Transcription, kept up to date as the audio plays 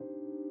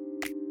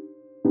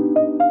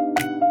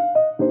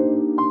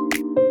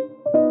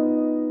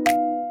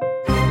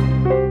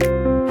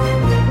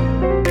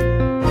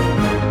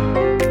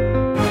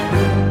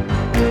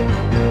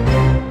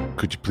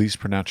Could you please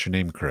pronounce your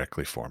name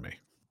correctly for me?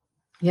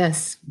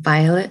 Yes,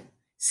 Violet,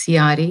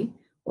 Ciotti,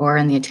 or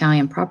in the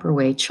Italian proper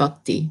way,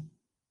 Ciotti.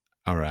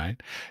 All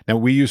right. Now,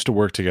 we used to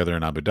work together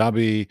in Abu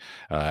Dhabi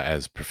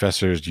as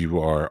professors. You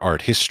are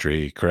art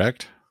history,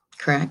 correct?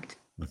 Correct?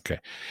 Okay.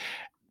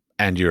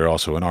 And you're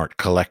also an art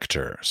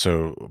collector.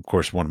 So, of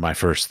course, one of my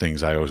first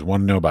things I always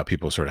want to know about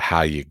people is sort of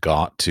how you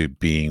got to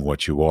being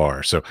what you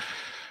are. So,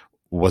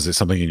 was it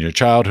something in your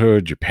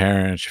childhood, your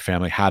parents, your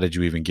family? How did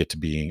you even get to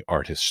being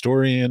art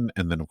historian?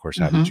 And then, of course,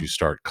 how did you hmm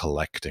start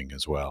collecting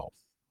as well?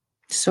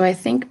 So I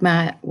think,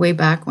 Matt, way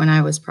back when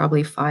I was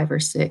probably 5 or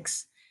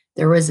 6,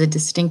 there was a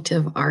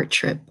distinctive art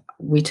trip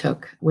we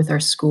took with our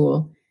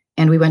school,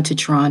 and we went to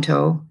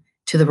Toronto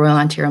to the Royal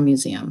Ontario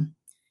Museum.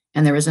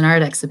 And there was an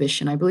art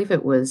exhibition. I believe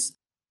it was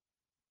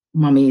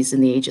mummies in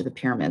the age of the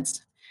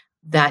pyramids.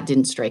 That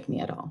didn't strike me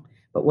at all.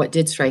 But what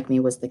did strike me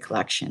was the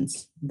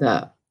collections,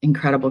 the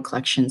incredible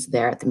collections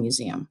there at the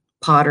museum: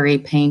 pottery,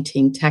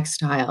 painting,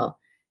 textile.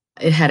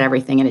 It had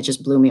everything and it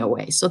just blew me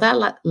away. So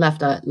that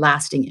left a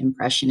lasting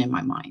impression in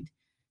my mind.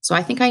 So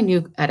I think I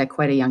knew at a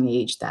quite a young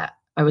age that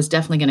I was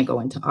definitely going to go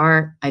into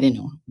art. I didn't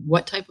know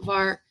what type of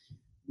art,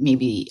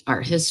 maybe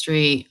art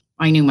history.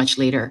 I knew much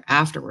later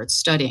afterwards,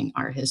 studying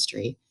art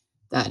history,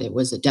 that it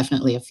was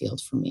definitely a field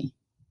for me.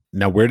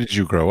 Now, where did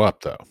you grow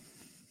up, though?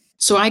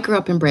 So I grew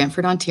up in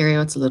Brantford,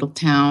 Ontario. It's a little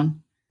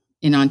town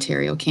in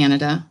Ontario,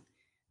 Canada.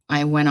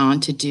 I went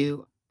on to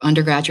do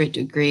undergraduate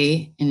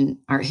degree in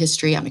art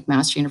history at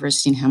McMaster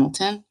University in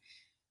Hamilton.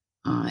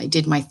 I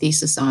did my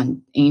thesis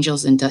on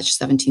angels in Dutch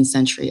 17th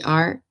century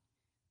art.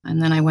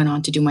 And then I went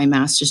on to do my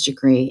master's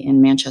degree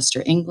in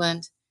Manchester,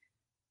 England.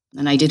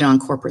 And I did it on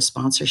corporate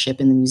sponsorship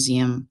in the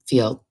museum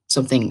field,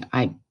 something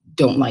I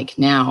don't like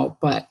now,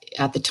 but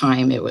at the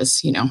time it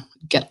was,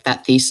 get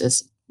that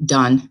thesis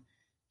done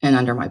and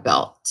under my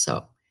belt.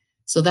 So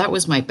that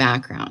was my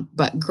background.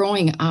 But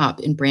growing up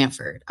in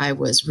Brantford, I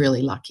was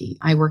really lucky.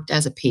 I worked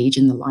as a page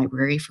in the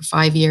library for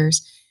 5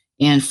 years.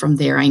 And from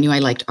there, I knew I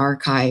liked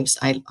archives.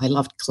 I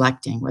loved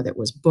collecting, whether it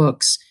was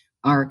books,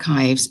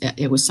 archives.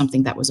 It was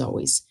something that was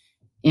always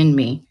in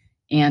me.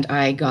 And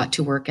I got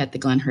to work at the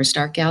Glenhurst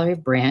Art Gallery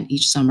of Brant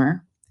each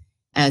summer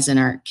as an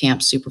art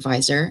camp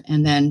supervisor.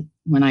 And then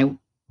when I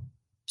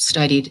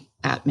studied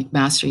at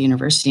McMaster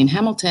University in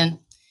Hamilton,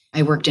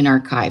 I worked in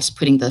archives,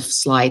 putting the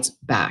slides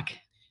back,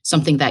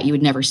 something that you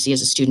would never see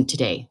as a student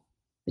today,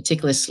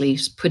 meticulously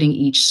putting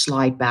each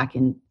slide back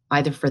in,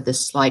 either for the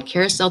slide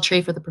carousel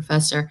tray for the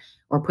professor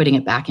or putting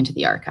it back into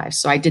the archives.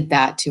 So I did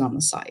that too on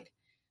the side.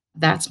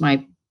 That's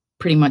my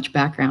pretty much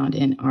background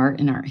in art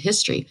and art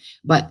history.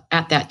 But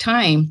at that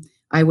time,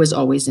 I was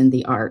always in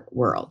the art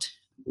world,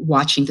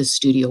 watching the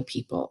studio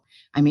people.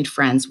 I made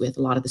friends with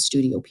a lot of the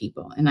studio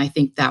people. And I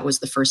think that was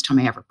the first time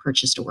I ever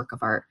purchased a work of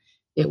art.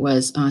 It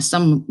was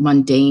some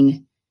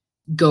mundane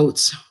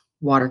goats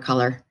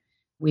watercolor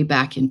way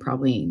back in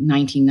probably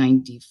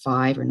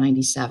 1995 or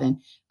 97.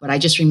 But I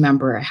just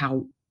remember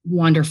how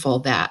wonderful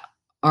that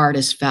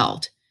artist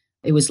felt.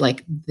 It was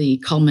like the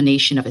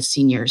culmination of a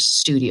senior's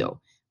studio.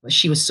 But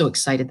she was so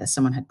excited that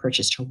someone had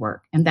purchased her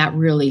work. And that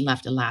really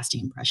left a lasting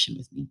impression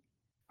with me.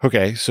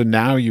 Okay, so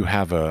now you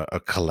have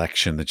a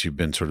collection that you've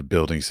been sort of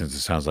building since it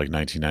sounds like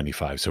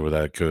 1995. So where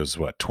that goes,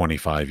 what,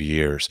 25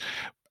 years?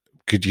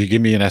 Could you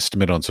give me an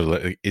estimate on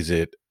sort of is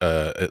it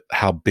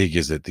how big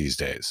is it these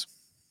days?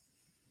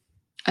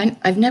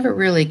 I've never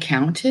really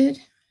counted.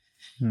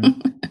 Hmm.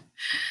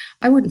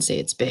 I wouldn't say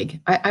it's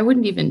big. I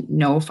wouldn't even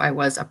know if I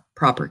was a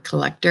proper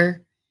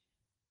collector.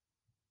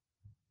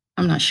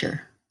 I'm not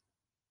sure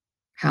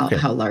Okay.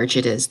 how large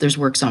it is. There's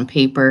works on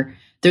paper.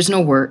 There's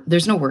no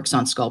works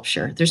on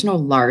sculpture. There's no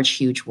large,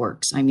 huge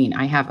works. I mean,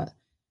 I have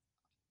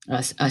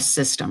a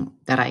system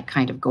that I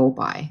kind of go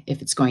by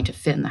if it's going to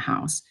fit in the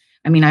house.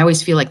 I mean, I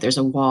always feel like there's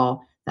a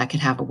wall that could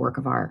have a work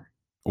of art.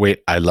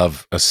 Wait, I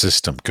love a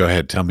system. Go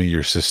ahead, tell me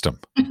your system.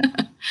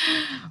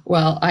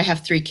 Well, I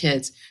have 3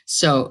 kids,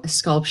 so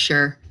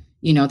sculpture,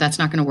 that's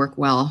not going to work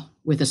well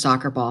with a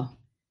soccer ball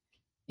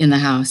in the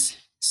house.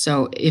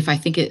 So if I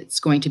think it's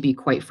going to be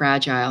quite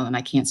fragile and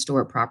I can't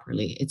store it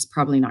properly, it's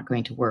probably not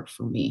going to work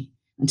for me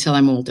until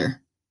I'm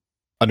older.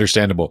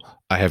 Understandable.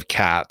 I have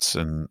cats,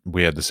 and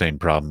we had the same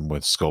problem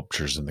with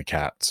sculptures and the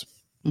cats.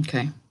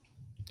 Okay.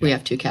 We Yeah.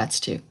 have 2 cats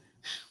too.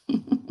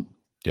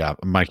 Yeah,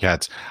 my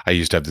cats. I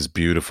used to have this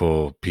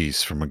beautiful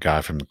piece from a guy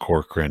from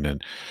Corcoran,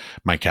 and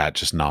my cat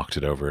just knocked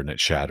it over and it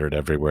shattered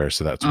everywhere.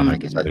 So that's Oh when I my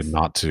decided goodness.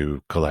 not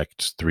to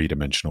collect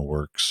three-dimensional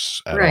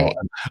works at all, Right.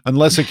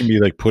 unless it can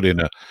be like put in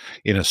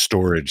a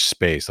storage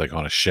space, like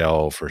on a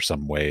shelf or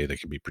some way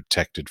that can be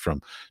protected from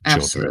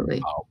children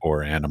Absolutely.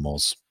 or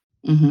animals.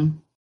 hmm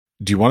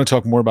Do you want to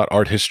talk more about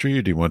art history,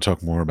 or do you want to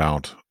talk more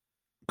about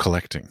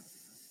collecting?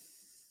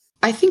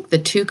 I think the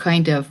two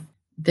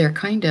they're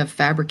kind of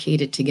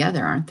fabricated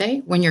together, aren't they?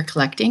 When you're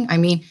collecting. I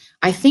mean,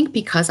 I think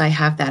because I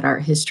have that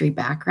art history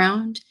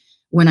background,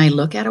 when I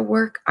look at a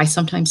work, I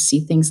sometimes see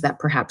things that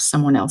perhaps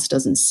someone else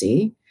doesn't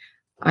see.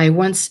 I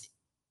once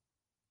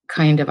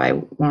I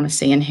want to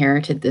say,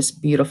 inherited this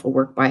beautiful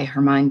work by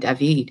Herman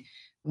David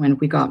when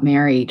we got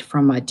married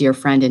from a dear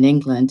friend in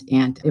England,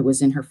 and it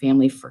was in her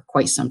family for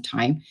quite some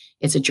time.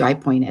 It's a dry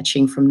point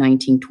etching from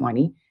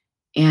 1920,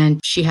 and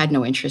she had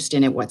no interest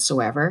in it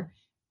whatsoever.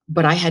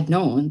 But I had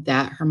known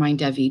that Hermine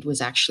David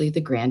was actually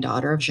the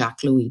granddaughter of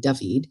Jacques Louis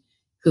David,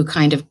 who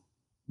kind of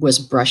was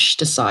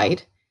brushed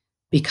aside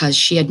because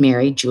she had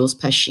married Jules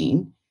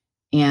Pachine.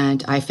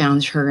 And I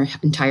found her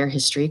entire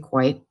history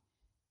quite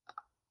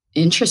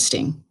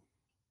interesting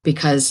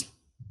because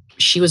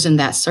she was in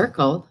that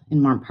circle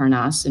in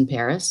Montparnasse in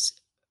Paris,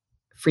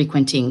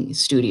 frequenting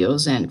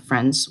studios and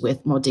friends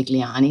with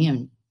Modigliani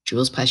and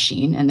Jules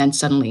Pachine. And then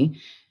suddenly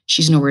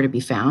she's nowhere to be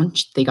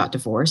found. They got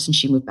divorced and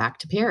she moved back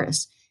to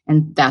Paris.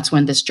 And that's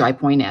when this dry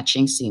point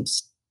etching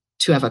seems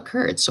to have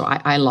occurred. So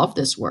I love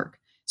this work.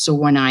 So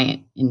when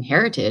I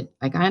inherited,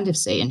 I kind of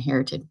say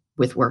inherited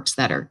with works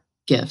that are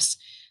gifts,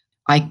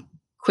 I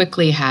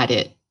quickly had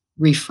it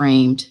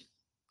reframed,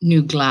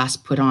 new glass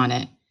put on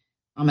it.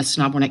 I'm a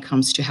snob when it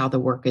comes to how the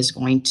work is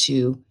going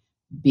to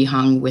be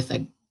hung with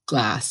a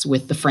glass,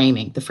 with the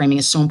framing. The framing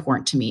is so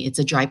important to me. It's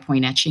a dry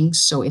point etching,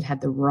 so it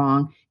had the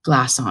wrong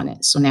glass on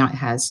it. So now it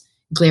has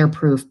glare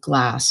proof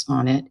glass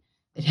on it.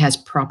 It has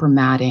proper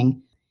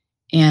matting,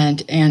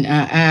 and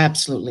I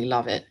absolutely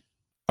love it.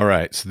 All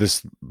right. So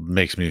this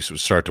makes me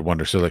start to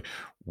wonder. So, like,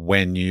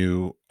 when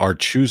you are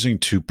choosing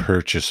to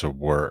purchase a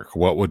work,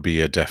 what would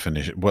be a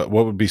definition? What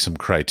would be some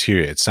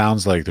criteria? It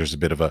sounds like there's a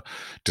bit of a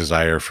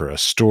desire for a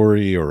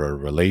story or a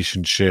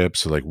relationship.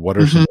 So, like, what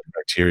are some Mhm.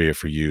 criteria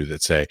for you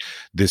that say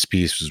this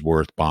piece is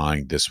worth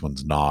buying, this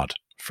one's not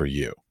for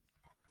you?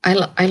 I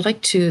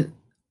like to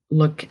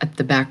look at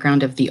the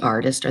background of the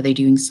artist. Are they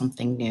doing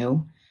something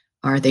new?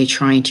 Are they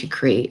trying to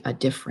create a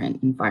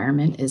different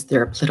environment? Is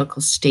there a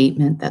political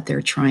statement that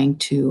they're trying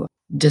to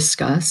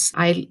discuss?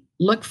 I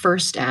look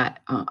first at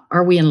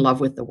are we in love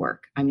with the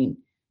work? I mean,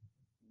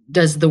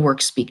 does the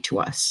work speak to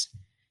us?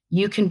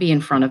 You can be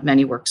in front of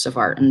many works of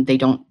art and they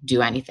don't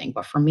do anything.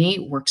 But for me,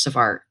 works of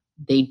art,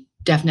 they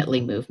definitely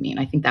move me. And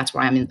I think that's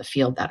why I'm in the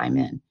field that I'm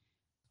in.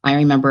 I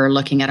remember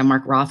looking at a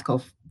Mark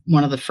Rothko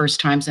one of the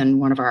first times in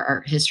one of our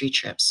art history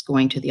trips,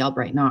 going to the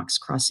Albright Knox,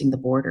 crossing the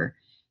border.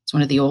 It's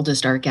one of the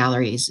oldest art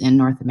galleries in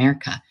North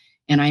America.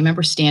 And I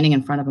remember standing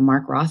in front of a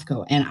Mark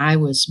Rothko and I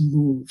was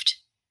moved.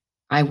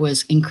 I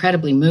was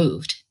incredibly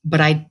moved,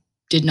 but I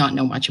did not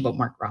know much about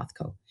Mark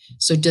Rothko.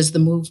 So does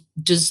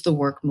the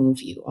work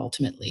move you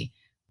ultimately?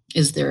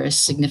 Is there a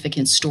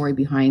significant story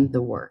behind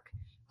the work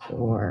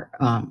or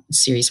a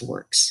series of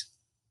works?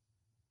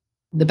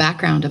 The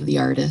background of the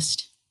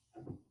artist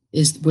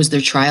was there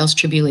trials,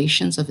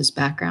 tribulations of his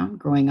background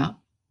growing up?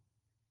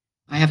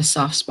 I have a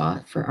soft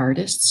spot for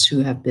artists who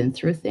have been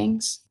through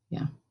things.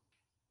 Yeah.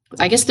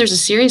 I guess there's a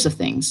series of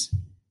things.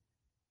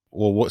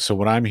 Well, so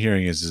what I'm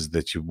hearing is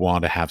that you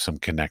want to have some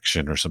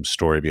connection or some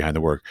story behind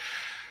the work.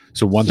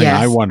 So one thing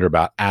I Yes. wonder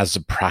about as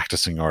a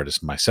practicing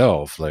artist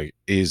myself, like,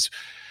 is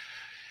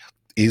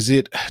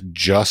it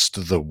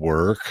just the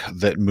work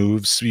that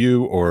moves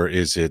you, or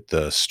is it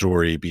the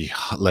story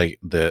behind, like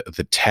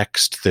the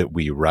text that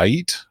we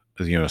write?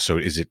 So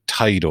is it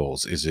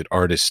titles? Is it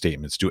artist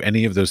statements? Do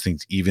any of those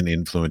things even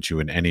influence you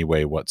in any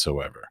way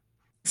whatsoever?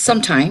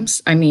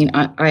 Sometimes, I mean,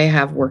 I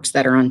have works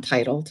that are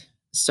untitled.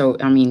 So,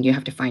 I mean, you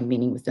have to find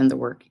meaning within the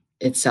work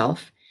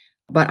itself.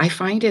 But I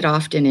find it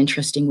often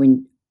interesting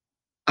when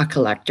a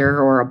collector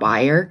or a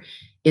buyer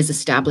is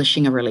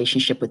establishing a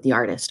relationship with the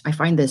artist. I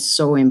find this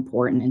so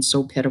important and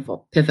so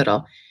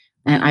pivotal.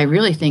 And I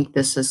really think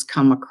this has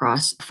come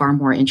across far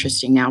more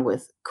interesting now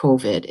with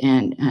COVID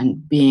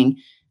and being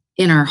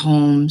in our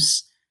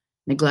homes,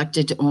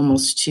 neglected to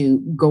almost to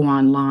go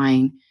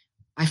online.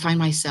 I find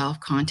myself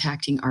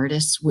contacting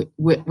artists,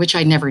 which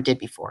I never did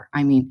before.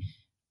 I mean,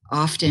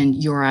 often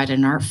you're at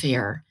an art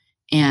fair,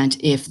 and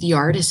if the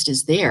artist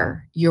is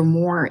there, you're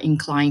more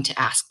inclined to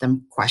ask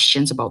them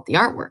questions about the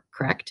artwork,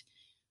 correct?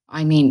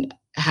 I mean,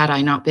 had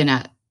I not been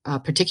at a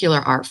particular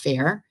art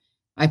fair,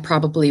 I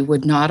probably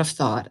would not have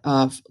thought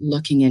of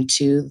looking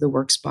into the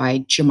works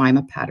by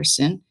Jemima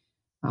Patterson,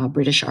 a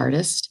British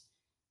artist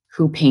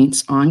who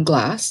paints on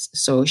glass.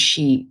 So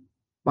she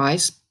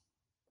buys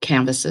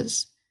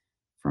canvases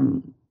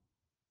from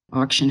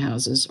auction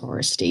houses or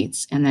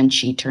estates, and then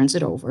she turns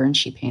it over and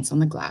she paints on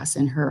the glass.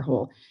 And her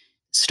whole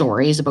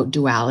story is about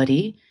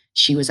duality.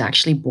 She was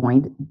actually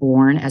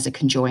born as a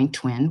conjoined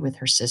twin with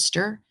her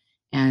sister,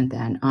 and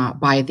then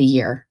by the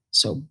year.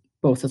 So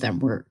both of them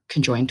were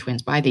conjoined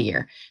twins by the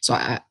year. So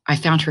I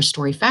found her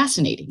story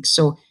fascinating.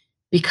 So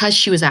because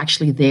she was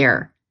actually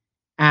there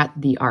at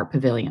the art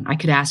pavilion, I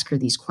could ask her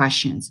these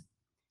questions.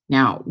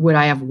 Now, would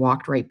I have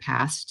walked right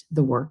past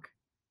the work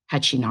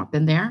had she not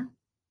been there?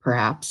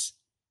 Perhaps.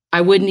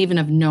 I wouldn't even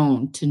have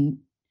known to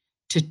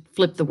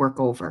flip the work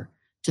over,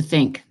 to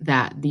think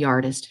that the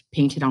artist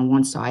painted on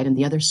one side and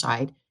the other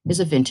side is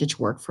a vintage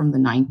work from the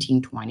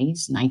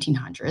 1920s,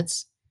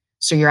 1900s.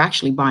 So you're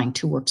actually buying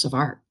two works of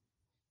art.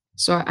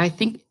 So I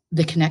think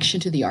the connection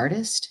to the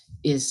artist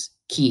is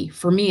key.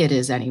 For me, it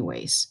is,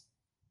 anyways.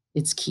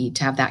 It's key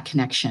to have that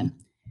connection.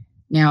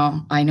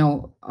 Now, I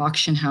know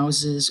auction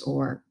houses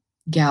or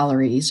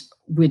galleries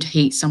would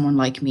hate someone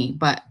like me,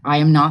 but I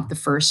am not the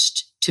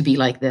first to be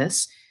like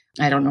this.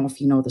 I don't know if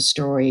you know the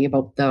story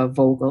about the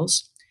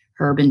Vogels,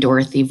 Herb and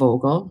Dorothy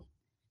Vogel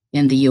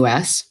in the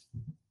US.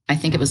 I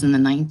think it was in the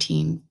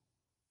 1940s,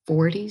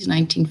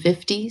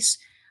 1950s.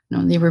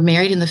 No, they were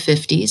married in the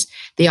 50s.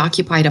 They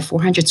occupied a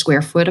 400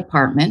 square foot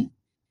apartment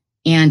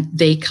and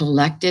they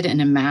collected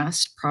and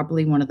amassed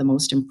probably one of the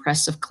most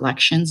impressive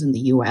collections in the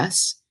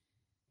US,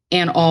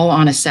 and all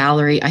on a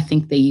salary. I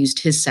think they used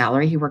his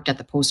salary. He worked at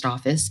the post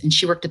office and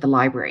she worked at the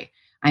library.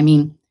 I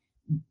mean,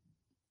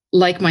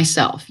 like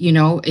myself,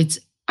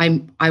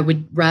 I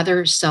would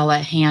rather sell a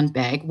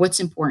handbag. What's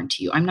important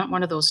to you? I'm not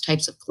one of those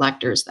types of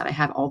collectors that I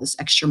have all this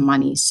extra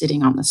money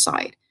sitting on the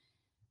side.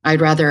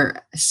 I'd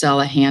rather sell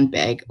a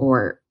handbag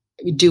or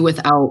do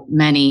without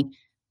many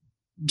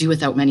do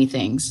without many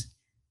things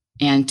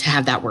and to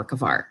have that work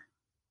of art.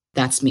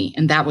 That's me.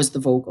 And that was the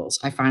Vogels.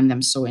 I find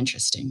them so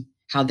interesting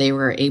how they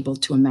were able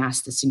to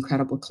amass this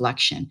incredible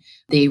collection.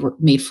 They were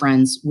made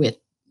friends with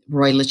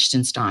Roy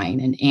Lichtenstein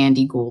and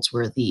Andy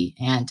Goldsworthy.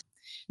 And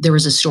there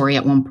was a story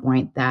at one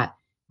point that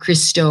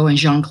Christo and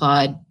Jean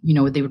Claude,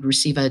 they would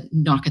receive a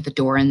knock at the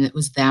door and it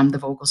was them, the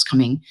Vogels,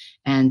 coming.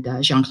 And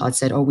Jean Claude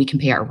said, "Oh, we can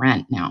pay our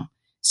rent now."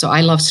 So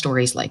I love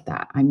stories like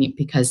that. I mean,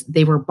 because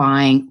they were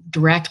buying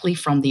directly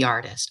from the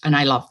artist. And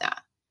I love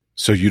that.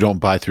 So you don't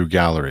buy through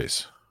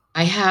galleries?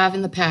 I have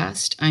in the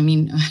past. I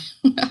mean,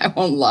 I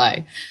won't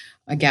lie.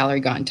 A gallery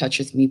got in touch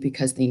with me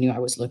because they knew I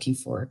was looking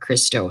for a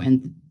Christo.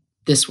 And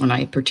this one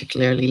I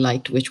particularly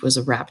liked, which was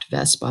a wrapped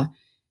Vespa.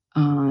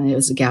 It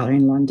was a gallery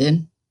in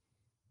London.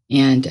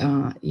 And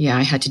yeah,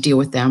 I had to deal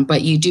with them.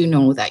 But you do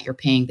know that you're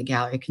paying the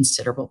gallery a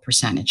considerable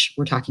percentage.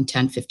 We're talking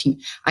 10,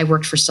 15. I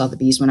worked for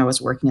Sotheby's when I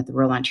was working at the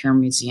Royal Ontario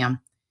Museum.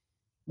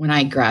 When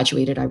I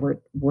graduated, I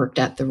worked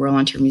at the Royal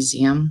Ontario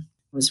Museum,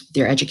 was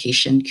their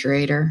education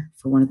curator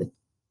for one of the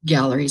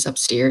galleries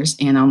upstairs.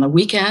 And on the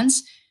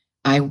weekends,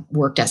 I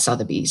worked at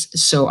Sotheby's.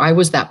 So I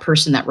was that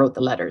person that wrote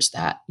the letters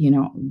that,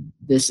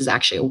 this is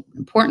actually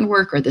important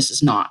work or this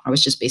is not. I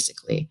was just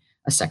basically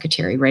a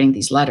secretary writing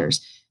these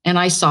letters. And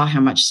I saw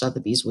how much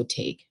Sotheby's would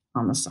take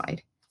on the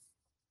side.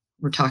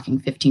 We're talking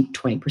 15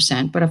 to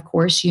 20%. But of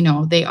course,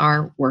 they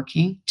are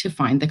working to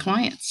find the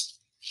clients,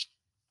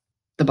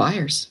 the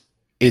buyers.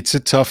 It's a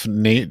tough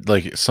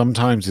like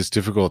sometimes it's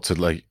difficult to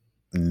like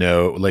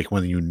know, like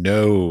when you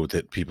know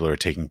that people are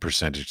taking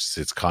percentages,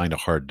 it's kind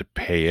of hard to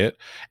pay it.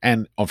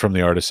 And from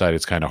the artist side,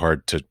 it's kind of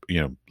hard to,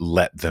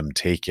 let them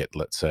take it,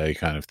 let's say,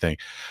 kind of thing.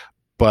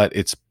 But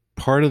it's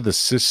part of the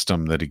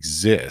system that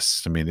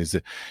exists. I mean,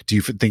 do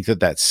you think that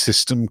that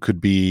system could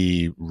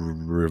be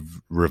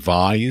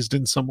revised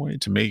in some way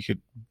to make it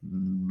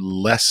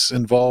less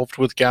involved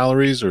with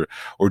galleries, or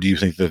do you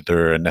think that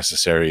they're a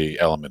necessary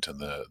element in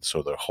the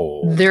sort of the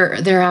whole?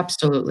 They're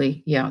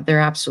absolutely, yeah, they're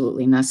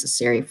absolutely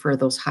necessary for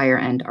those higher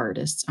end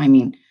artists. I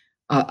mean,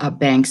 a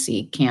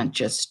Banksy can't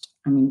just,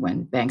 I mean,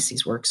 when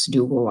Banksy's works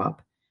do go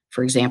up,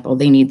 for example,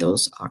 they need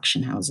those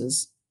auction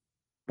houses.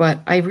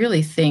 But I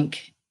really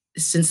think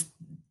since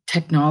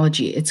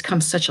technology, it's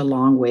come such a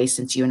long way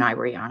since you and I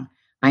were young.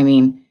 I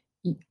mean,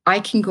 I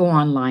can go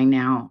online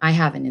now. I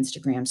have an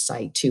Instagram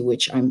site too,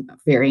 which I'm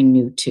very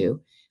new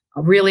to.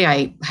 Really,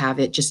 I have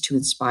it just to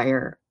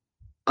inspire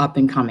up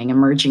and coming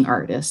emerging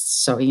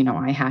artists. So, I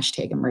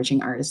hashtag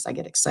emerging artists. I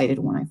get excited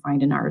when I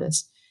find an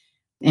artist.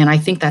 And I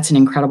think that's an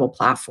incredible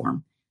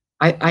platform.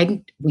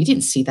 We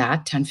didn't see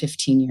that 10,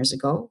 15 years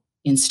ago,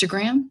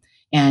 Instagram,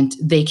 and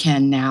they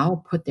can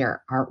now put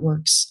their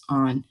artworks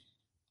on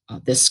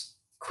this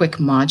quick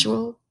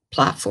module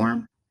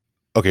platform.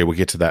 Okay, we'll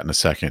get to that in a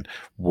second.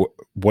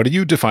 What do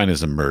you define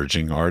as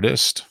emerging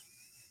artist?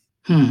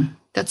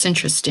 That's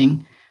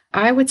interesting.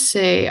 I would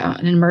say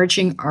an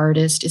emerging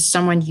artist is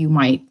someone you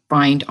might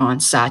find on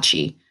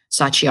Saatchi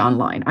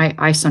online.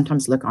 I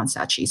sometimes look on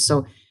Saatchi.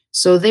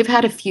 So they've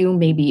had a few,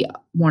 maybe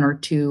one or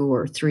two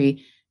or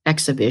three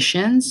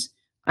exhibitions.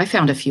 I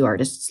found a few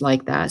artists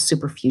like that.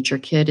 Super Future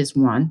Kid is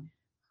one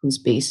who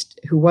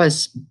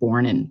was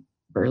born in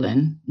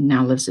Berlin,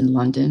 now lives in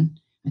London.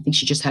 I think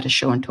she just had a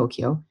show in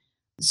Tokyo.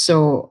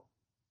 So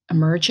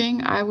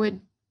emerging, I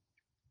would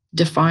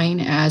define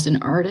as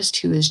an artist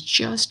who is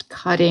just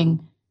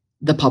cutting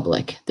the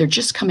public. They're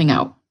just coming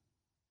out,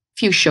 a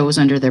few shows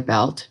under their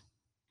belt,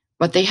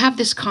 but they have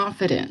this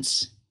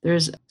confidence.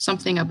 There's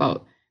something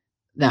about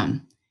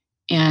them.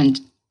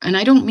 And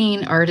I don't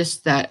mean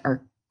artists that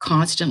are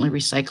constantly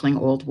recycling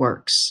old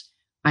works.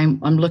 I'm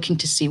looking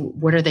to see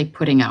what are they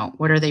putting out?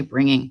 What are they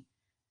bringing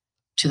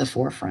to the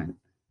forefront?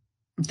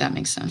 If that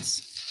makes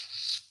sense.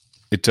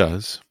 It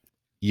does.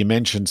 You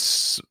mentioned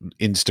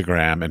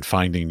Instagram and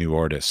finding new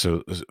artists.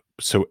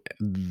 So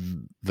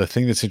the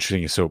thing that's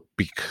interesting is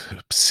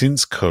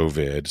since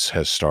COVID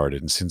has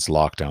started and since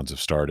lockdowns have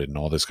started and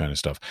all this kind of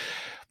stuff,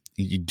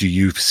 do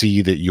you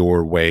see that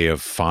your way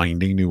of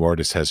finding new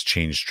artists has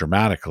changed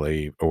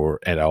dramatically or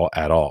at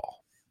all?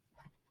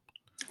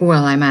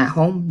 Well, I'm at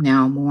home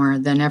now more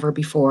than ever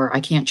before. I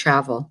can't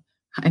travel.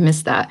 I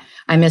miss that.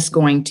 I miss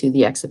going to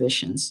the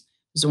exhibitions.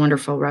 There's a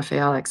wonderful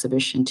Raphael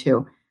exhibition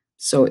too.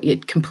 So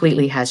it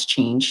completely has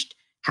changed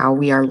how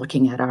we are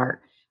looking at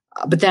art.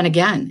 But then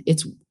again,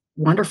 it's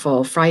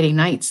wonderful. Friday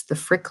nights, the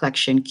Frick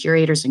collection,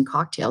 curators and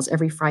cocktails.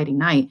 Every Friday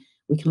night,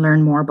 we can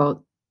learn more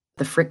about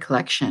the Frick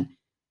collection.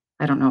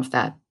 I don't know if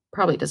that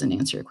probably doesn't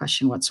answer your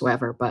question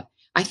whatsoever, but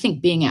I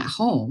think being at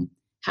home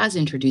has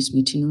introduced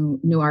me to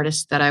new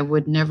artists that I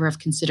would never have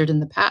considered in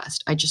the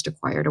past. I just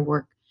acquired a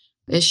work.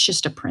 It's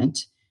just a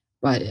print,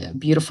 but a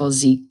beautiful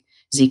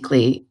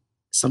Zekle.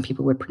 Some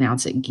people would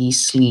pronounce it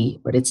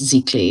Gisli, but it's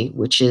Zekle,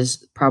 which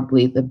is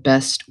probably the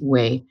best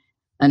way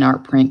an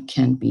art print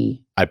can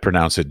be. I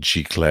pronounce it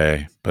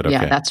Gicle, but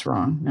Yeah, okay. that's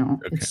wrong. No,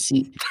 Okay. it's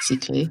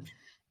Zekle.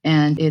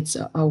 And it's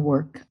a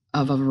work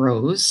of a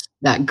rose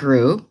that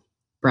grew,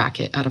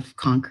 bracket, out of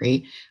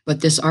concrete.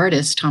 But this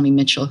artist, Tommy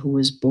Mitchell, who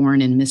was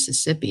born in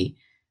Mississippi,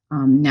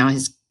 now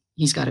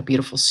he's got a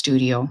beautiful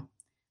studio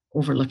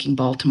overlooking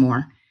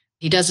Baltimore.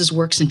 He does his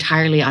works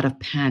entirely out of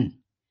pen.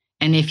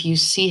 And if you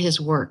see his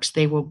works,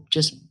 they will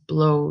just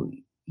blow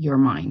your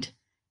mind,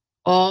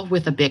 all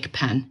with a big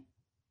pen.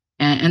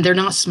 And they're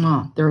not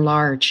small, they're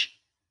large.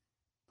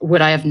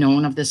 Would I have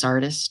known of this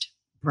artist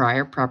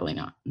prior? Probably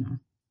not. No.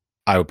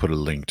 I will put a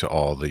link to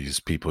all these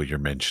people you're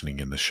mentioning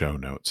in the show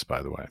notes,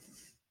 by the way.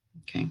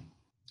 Okay.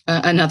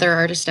 Another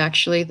artist,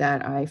 actually,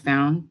 that I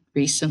found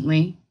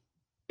recently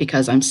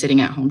because I'm sitting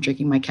at home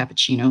drinking my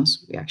cappuccinos.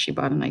 We actually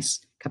bought a nice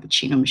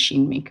cappuccino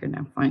machine maker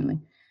now, finally,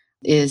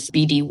 is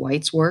B.D.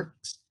 White's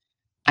works.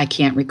 I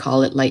can't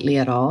recall it lightly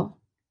at all.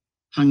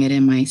 Hung it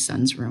in my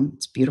son's room.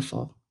 It's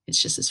beautiful.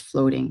 It's just this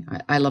floating.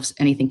 I love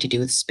anything to do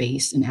with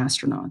space and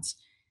astronauts.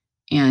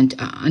 And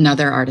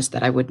another artist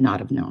that I would not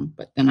have known.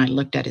 But then I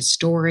looked at his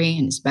story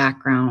and his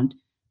background.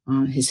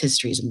 His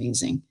history is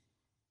amazing.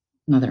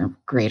 Another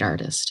great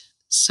artist.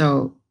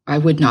 So I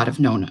would not have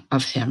known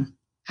of him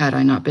had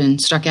I not been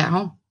stuck at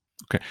home.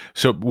 Okay.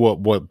 So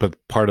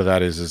but part of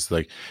that is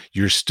like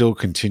you're still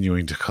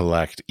continuing to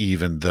collect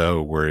even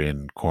though we're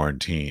in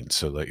quarantine.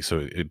 So like,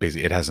 so it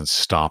basically, it hasn't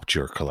stopped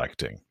your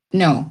collecting.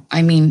 No,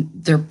 I mean,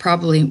 they're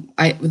probably,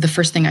 the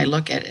first thing I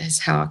look at is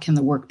how can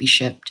the work be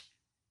shipped?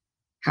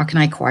 How can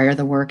I acquire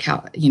the work?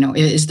 How,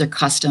 is there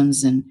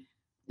customs, and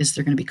is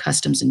there going to be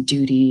customs and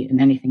duty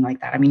and anything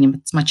like that? I mean,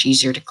 it's much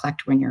easier to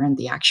collect when you're in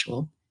the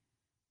actual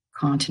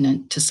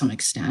continent to some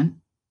extent.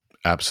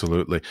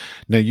 Absolutely.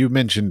 Now you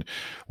mentioned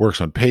works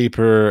on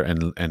paper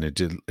and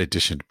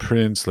edition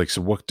prints. Like,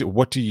 so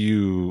what do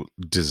you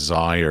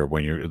desire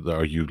when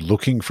are you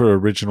looking for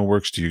original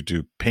works? Do you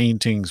do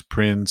paintings,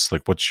 prints?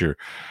 Like, what's your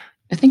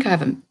I think I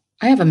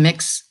have a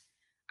mix.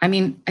 I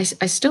mean, I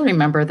still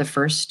remember the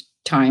first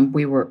time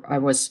I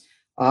was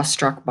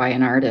awestruck by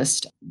an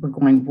artist. We're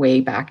going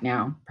way back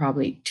now,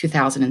 probably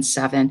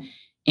 2007.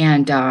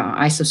 And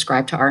I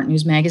subscribed to Art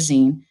News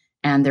Magazine,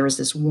 and there was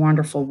this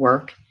wonderful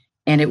work,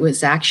 and it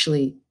was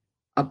actually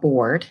a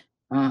board.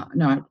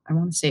 No, I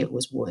want to say it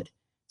was wood.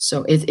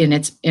 So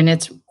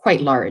it's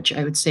quite large.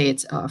 I would say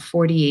it's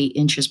 48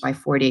 inches by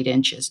 48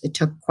 inches. It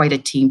took quite a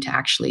team to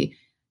actually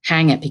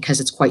hang it because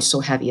it's quite so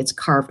heavy. It's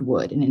carved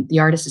wood, and the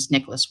artist is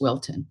Nicholas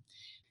Wilton.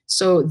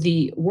 So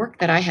the work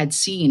that I had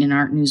seen in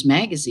Art News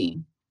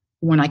Magazine,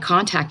 when I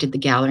contacted the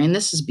gallery, and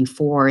this is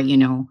before,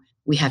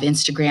 we have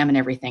Instagram and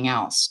everything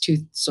else.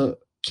 So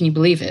can you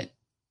believe it?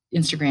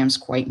 Instagram's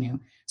quite new.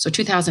 So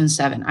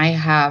 2007, I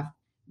have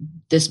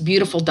this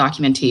beautiful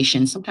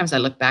documentation. Sometimes I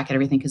look back at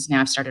everything because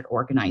now I've started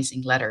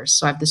organizing letters.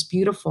 So I have this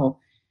beautiful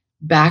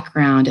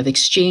background of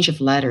exchange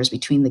of letters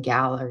between the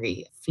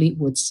gallery,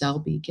 Fleetwood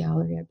Selby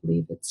Gallery, I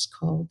believe it's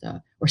called,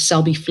 or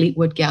Selby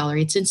Fleetwood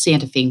Gallery. It's in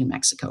Santa Fe, New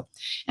Mexico.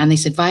 And they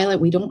said, Violet,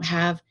 we don't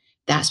have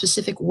that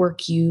specific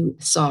work you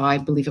saw. I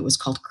believe it was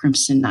called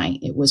Crimson Night.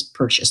 It was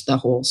purchased, the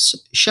whole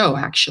show,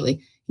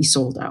 actually. He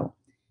sold out,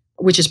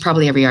 which is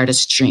probably every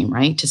artist's dream,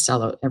 right? To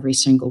sell out every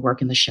single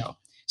work in the show.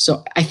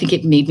 So I think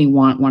it made me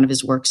want one of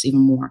his works even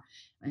more.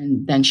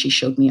 And then she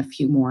showed me a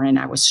few more, and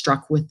I was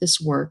struck with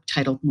this work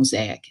titled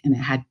Mosaic, and it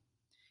had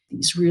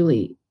these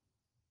really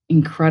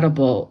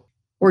incredible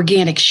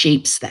organic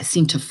shapes that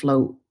seem to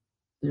float.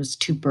 There's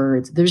two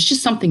birds. There's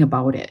just something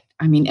about it.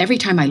 I mean, every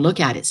time I look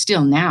at it,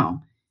 still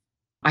now,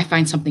 I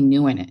find something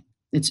new in it.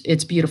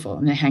 It's beautiful,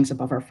 and it hangs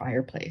above our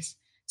fireplace.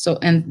 So,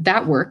 and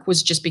that work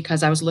was just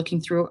because I was looking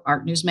through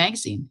Art News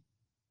Magazine.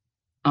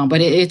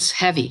 But it's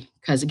heavy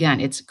because again,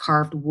 it's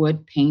carved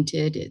wood,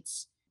 painted.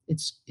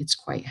 It's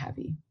quite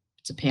heavy.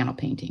 It's a panel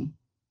painting.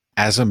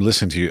 as I'm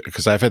listening to you,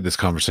 because I've had this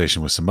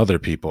conversation with some other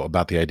people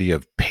about the idea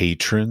of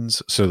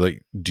patrons. So,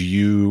 like, do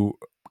you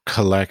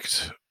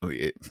collect?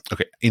 Okay,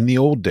 in the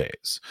old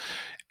days,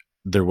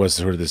 there was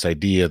sort of this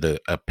idea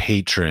that a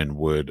patron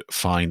would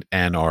find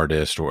an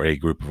artist or a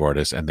group of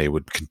artists and they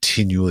would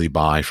continually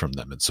buy from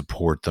them and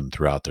support them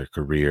throughout their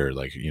career,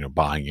 like,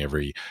 buying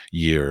every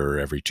year or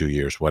every 2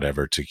 years,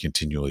 whatever, to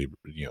continually,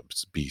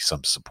 be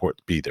some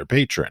support, be their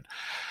patron.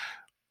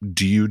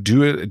 do you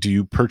do it? Do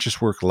you purchase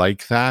work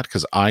like that?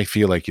 Because I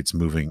feel like it's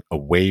moving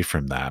away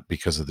from that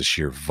because of the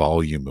sheer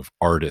volume of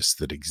artists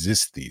that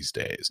exist these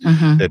days.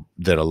 Hmm.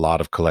 That a lot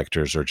of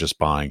collectors are just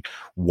buying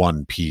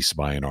one piece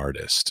by an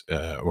artist,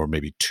 or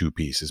maybe two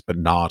pieces, but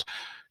not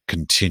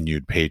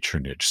continued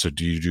patronage. So,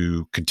 do you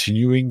do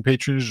continuing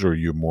patronage, or are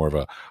you more of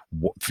a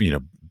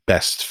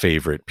best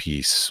favorite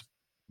piece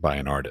by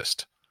an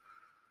artist?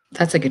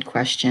 That's a good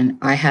question.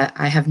 I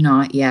have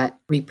not yet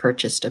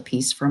repurchased a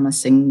piece from a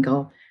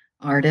single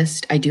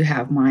artist. I do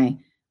have my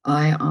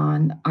eye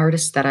on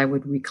artists that I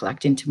would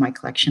recollect into my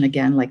collection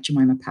again, like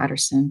Jemima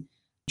Patterson,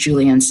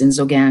 Julianne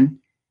Zinzogan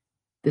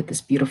did this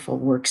beautiful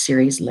work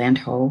series, Land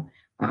Ho.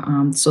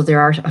 So there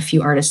are a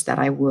few artists that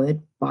I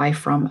would buy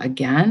from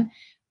again,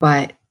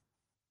 but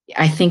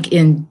I think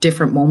in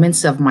different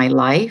moments of my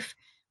life,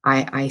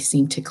 I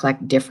seem to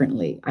collect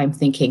differently. I'm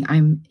thinking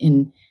I'm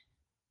in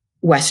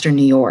Western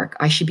New York.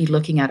 I should be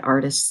looking at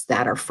artists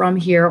that are from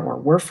here or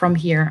were from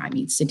here. I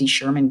mean, Cindy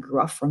Sherman grew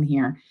up from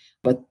here,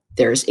 but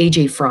there's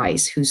AJ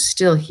Fries who's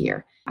still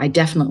here. I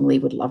definitely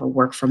would love a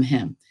work from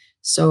him.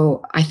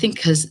 So I think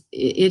because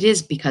it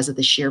is because of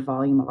the sheer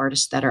volume of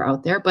artists that are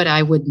out there, but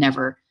I would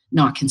never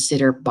not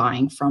consider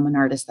buying from an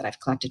artist that I've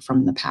collected from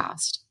in the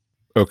past.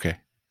 Okay.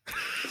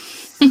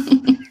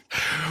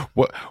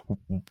 what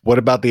what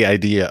about the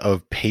idea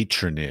of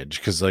patronage?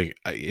 Because, like,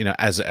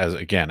 as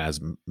again,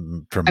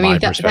 from I my mean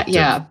that perspective.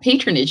 yeah,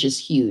 patronage is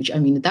huge. I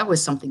mean, that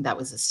was something that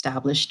was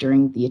established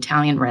during the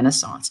Italian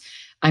Renaissance.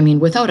 I mean,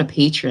 without a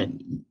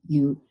patron,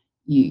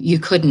 you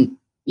couldn't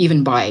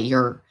even buy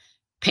your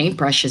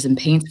paintbrushes and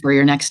paints for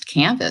your next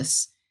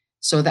canvas.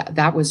 So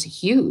that was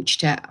huge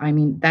to I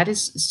mean, that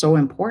is so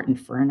important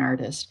for an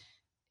artist.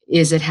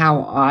 Is it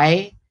how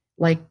I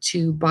like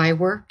to buy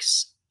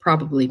works?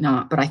 Probably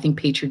not, but I think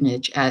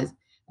patronage as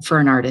for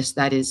an artist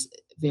that is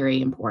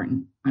very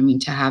important. I mean,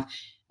 to have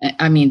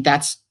I mean,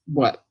 that's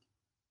what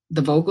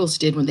the Vogels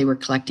did when they were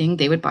collecting.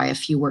 They would buy a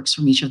few works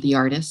from each of the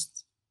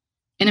artists,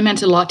 and it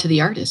meant a lot to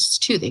the artists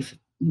too.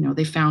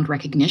 They found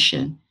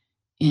recognition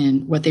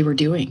in what they were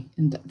doing,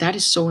 and that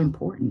is so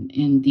important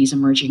in these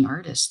emerging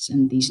artists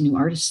and these new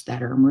artists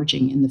that are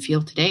emerging in the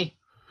field today.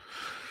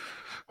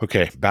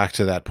 Okay, back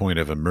to that point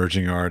of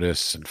emerging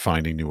artists and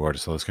finding new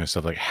artists, all this kind of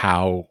stuff. Like,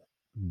 how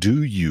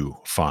do you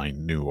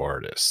find new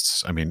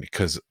artists? I mean,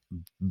 because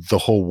the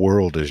whole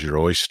world is your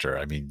oyster.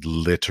 I mean,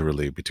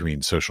 literally,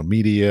 between social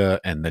media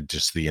and then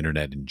just the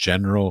internet in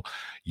general,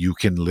 you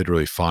can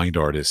literally find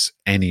artists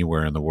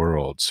anywhere in the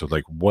world. So,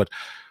 like,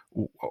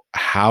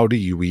 how do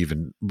you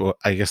even, well,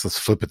 I guess let's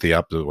flip it the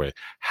opposite way.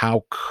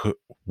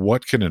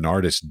 What can an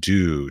artist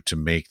do to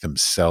make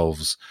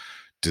themselves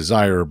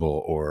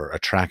desirable or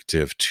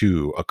attractive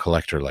to a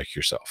collector like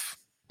yourself?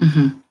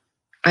 Mm-hmm.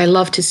 I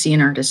love to see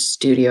an artist's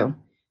studio.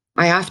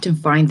 I often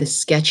find the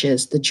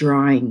sketches, the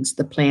drawings,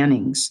 the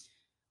plannings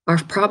are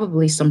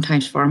probably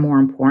sometimes far more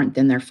important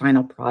than their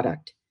final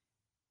product.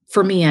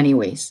 For me,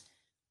 anyways.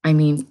 I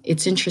mean,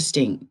 it's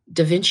interesting.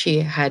 Da Vinci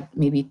had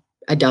maybe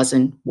a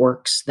dozen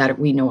works that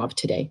we know of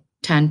today,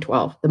 10,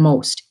 12, the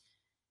most.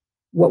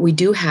 What we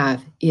do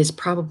have is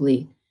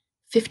probably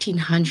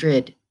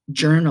 1,500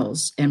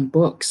 journals and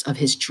books of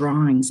his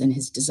drawings and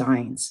his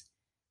designs.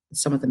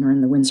 Some of them are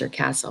in the Windsor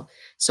Castle.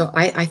 So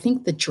I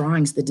think the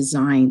drawings, the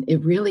design,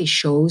 it really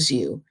shows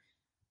you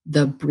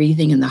the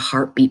breathing and the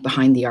heartbeat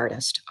behind the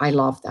artist. I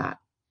love that.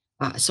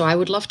 So I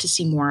would love to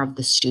see more of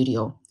the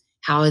studio.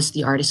 How is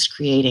the artist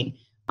creating?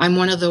 I'm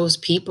one of those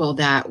people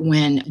that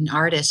when an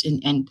artist,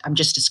 and I'm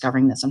just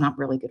discovering this, I'm not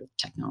really good with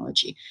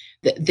technology,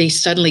 that they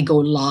suddenly go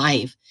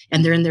live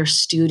and they're in their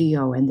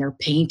studio and they're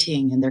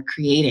painting and they're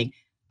creating.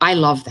 I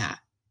love that.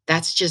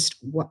 That's just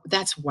what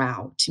that's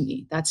wow to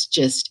me. That's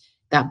just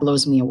that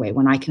blows me away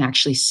when I can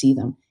actually see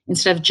them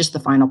instead of just the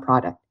final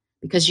product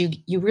because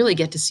you really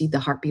get to see the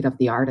heartbeat of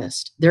the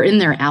artist. They're in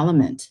their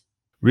element.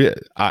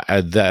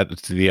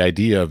 That the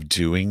idea of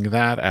doing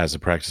that as a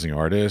practicing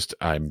artist,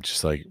 I'm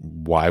just like,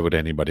 why would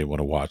anybody want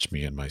to watch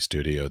me in my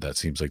studio? That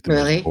seems like the most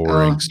Really?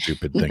 boring, Oh,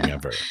 stupid no. thing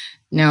ever.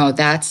 No,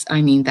 that's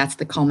I mean, that's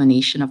the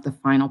culmination of the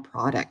final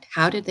product.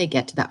 How did they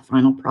get to that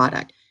final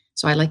product?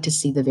 So I like to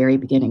see the very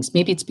beginnings.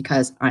 Maybe it's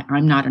because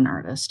I'm not an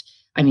artist.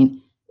 I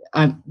mean,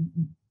 um,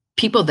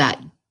 people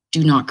that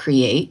do not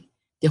create,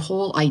 the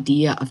whole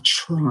idea of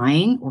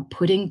trying or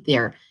putting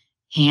their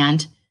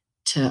hand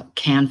to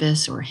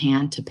canvas or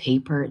hand to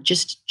paper,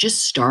 just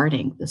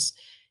starting this,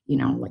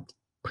 like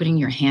putting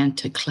your hand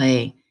to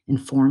clay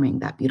and forming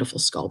that beautiful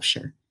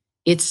sculpture.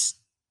 It's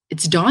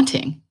it's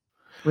daunting,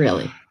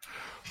 really.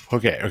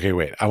 Okay,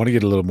 wait. I want to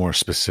get a little more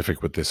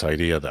specific with this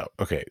idea, though.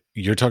 Okay,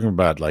 you're talking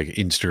about like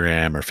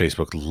Instagram or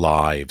Facebook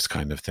lives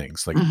kind of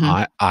things. Like,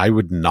 Hmm. I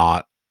would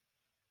not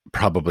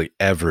probably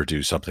ever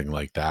do something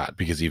like that,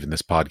 because even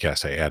this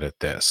podcast, I edit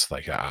this.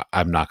 Like,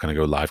 I'm not going to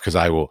go live because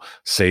I will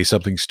say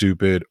something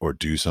stupid or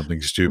do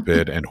something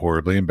stupid and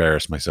horribly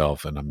embarrass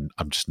myself, and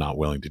I'm just not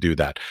willing to do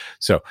that.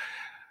 So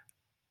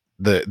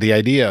the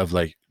idea of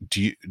like,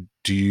 do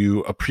you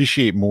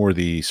appreciate more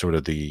the sort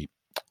of the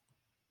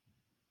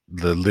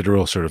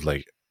literal sort of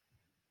like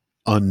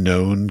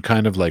unknown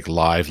kind of like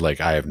live,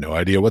 like I have no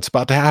idea what's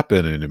about to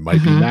happen and it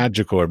might be Hmm.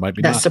 magical or it might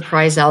be That not.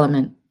 surprise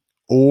element.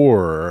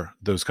 Or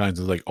those kinds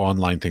of like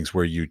online things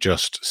where you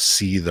just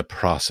see the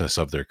process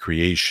of their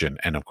creation.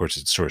 And of course,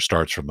 it sort of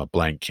starts from a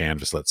blank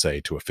canvas, let's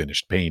say, to a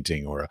finished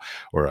painting or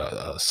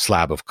a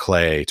slab of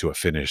clay to a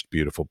finished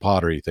beautiful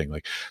pottery thing.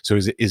 Like, so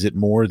is it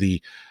more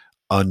the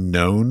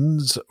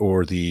unknowns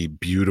or the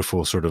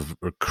beautiful sort of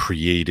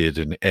created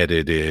and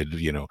edited,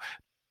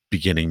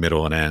 beginning,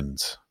 middle, and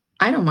ends?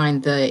 I don't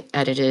mind the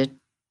edited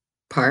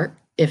part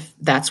if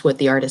that's what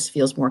the artist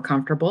feels more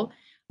comfortable,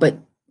 but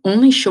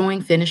only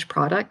showing finished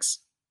products,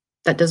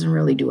 that doesn't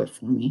really do it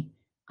for me.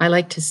 I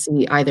like to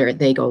see either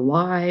they go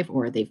live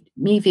or they've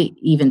maybe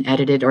even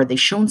edited or they've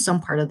shown some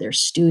part of their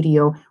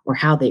studio or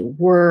how they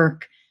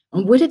work.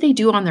 And what do they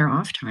do on their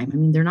off time? I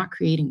mean, they're not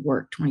creating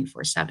work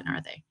 24/7,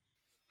 are they?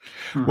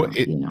 Well,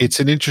 You know. it's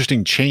an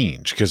interesting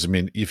change because I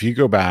mean, if you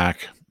go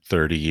back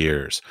 30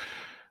 years,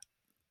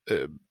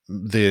 uh,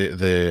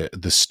 the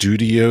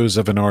studios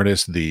of an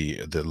artist,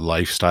 the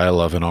lifestyle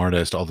of an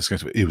artist, all this kind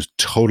of stuff, it was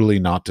totally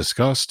not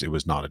discussed. It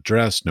was not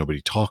addressed. Nobody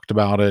talked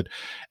about it.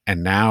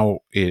 And now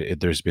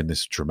there's been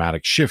this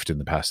dramatic shift in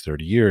the past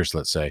 30 years,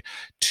 let's say,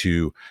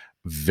 to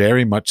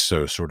very much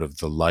so sort of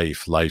the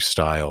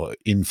lifestyle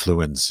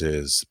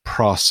influences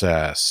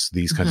process,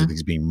 these kinds of Mhm.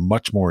 things being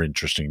much more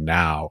interesting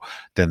now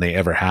than they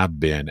ever have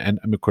been. And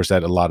I mean, of course,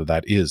 that a lot of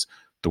that is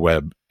the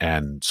web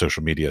and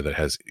social media that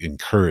has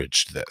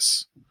encouraged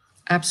this.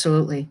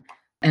 Absolutely.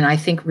 And I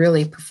think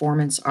really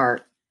performance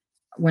art,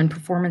 when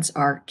performance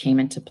art came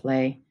into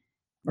play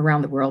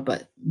around the world,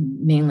 but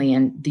mainly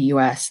in the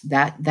US,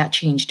 that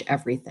changed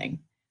everything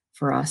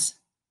for us.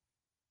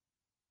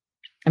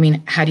 I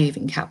mean, how do you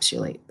even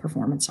encapsulate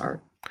performance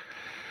art?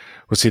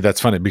 Well, see,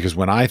 that's funny because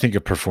when I think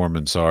of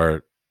performance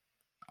art,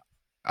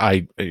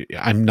 I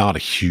I'm not a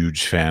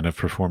huge fan of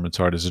performance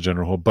art as a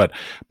general whole, but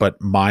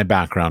my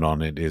background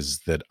on it is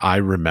that I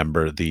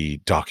remember the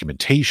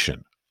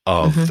documentation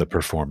of the Mhm.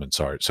 performance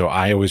art. So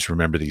I always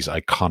remember these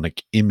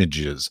iconic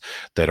images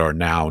that are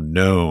now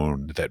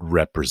known that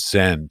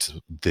represent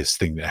this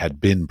thing that had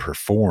been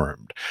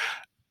performed.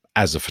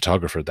 As a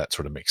photographer, that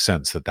sort of makes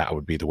sense that that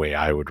would be the way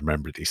I would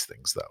remember these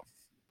things, though.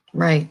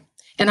 Right.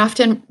 And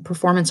often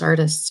performance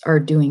artists are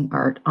doing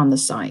art on the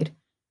side,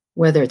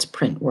 whether it's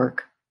print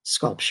work,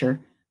 sculpture.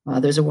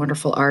 There's a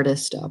wonderful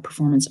artist,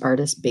 performance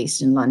artist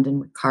based in London,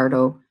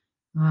 Ricardo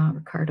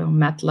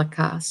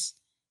Matlakas.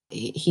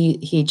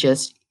 He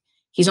just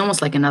he's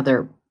almost like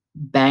another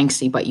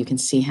Banksy, but you can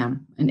see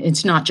him, and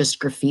it's not just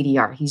graffiti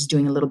art. He's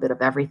doing a little bit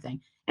of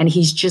everything, and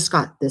he's just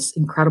got this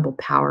incredible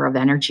power of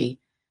energy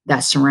that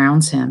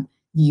surrounds him.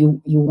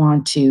 You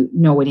want to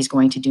know what he's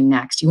going to do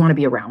next. You want to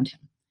be around him.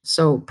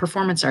 So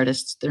performance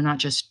artists, they're not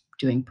just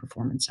doing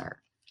performance art.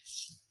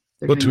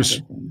 They're Well, doing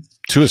other things.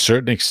 to a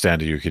certain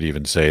extent, you could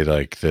even say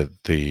like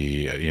that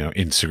the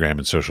Instagram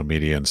and social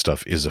media and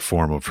stuff is a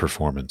form of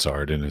performance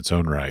art in its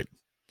own right.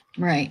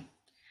 Right.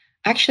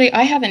 Actually,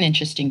 I have an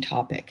interesting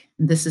topic.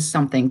 This is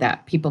something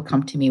that people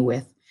come to me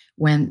with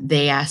when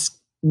they ask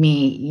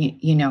me,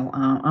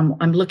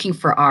 I'm looking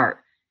for art.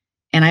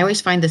 And I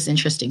always find this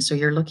interesting. So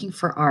you're looking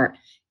for art.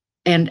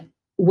 And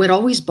what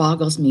always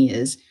boggles me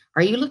is,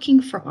 are you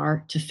looking for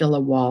art to fill a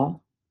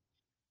wall?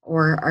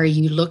 Or are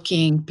you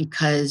looking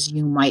because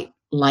you might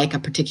like a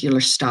particular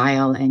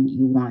style and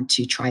you want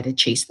to try to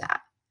chase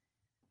that?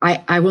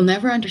 I will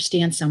never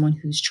understand someone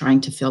who's trying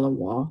to fill a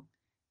wall.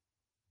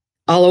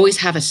 I'll always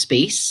have a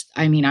space.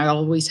 I mean, I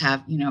always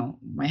have,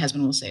 my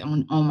husband will say,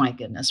 oh my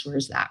goodness,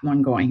 where's that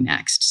one going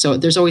next? So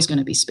there's always going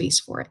to be space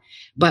for it.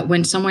 But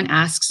when someone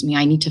asks me,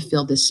 I need to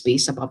fill this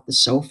space above the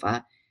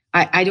sofa,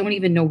 I don't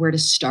even know where to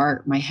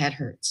start. My head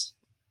hurts.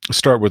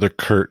 Start with their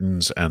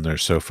curtains and their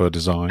sofa I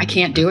design.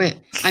 can't do it.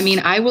 I mean,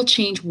 I will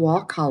change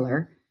wall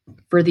color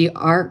for the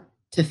art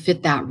to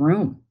fit that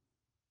room.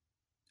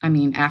 I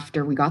mean,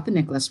 after we got the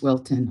Nicholas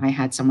Wilton, I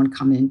had someone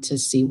come in to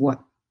see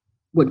what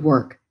would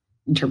work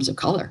in terms of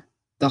color.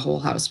 The whole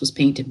house was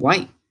painted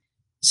white.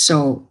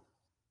 So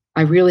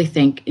I really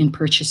think in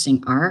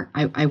purchasing art,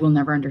 I will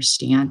never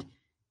understand.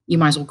 You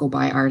might as well go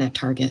buy art at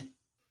Target.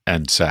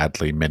 And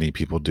sadly, many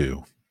people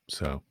do.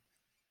 So,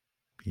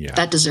 yeah.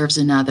 That deserves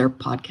another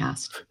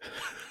podcast.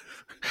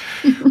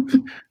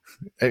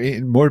 I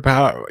mean, more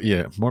power,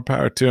 yeah, more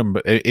power to them.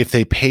 But if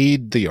they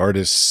paid the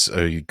artists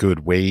a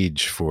good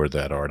wage for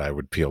that art, I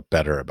would feel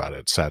better about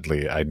it.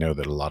 Sadly, I know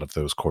that a lot of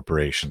those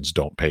corporations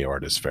don't pay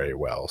artists very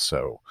well,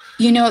 so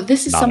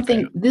This is not a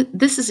fan. something,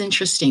 this is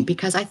interesting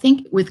because I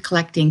think with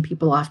collecting,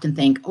 people often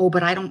think, oh,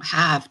 but I don't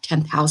have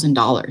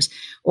 $10,000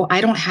 or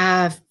I don't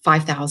have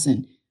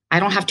 5,000. I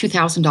don't have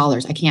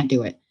 $2,000. I can't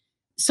do it.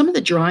 Some of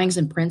the drawings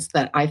and prints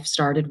that I've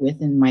started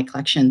with in my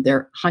collection,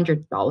 they're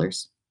 $100,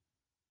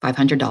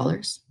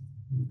 $500,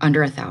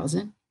 under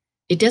 1,000.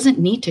 It doesn't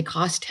need to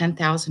cost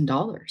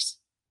 $10,000.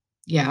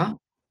 Yeah.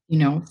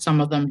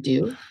 Some of them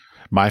do.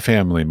 My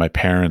family, my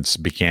parents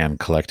began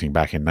collecting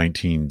back in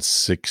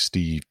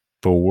 1960.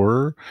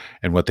 1964.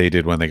 And what they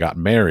did when they got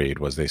married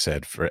was they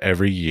said for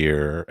every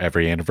year,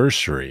 every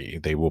anniversary,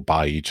 they will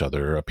buy each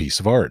other a piece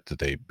of art that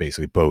they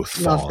basically both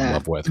Love fall in that.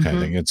 love with, kind of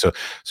Hmm. thing. And so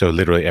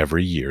literally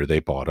every year they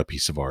bought a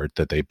piece of art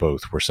that they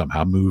both were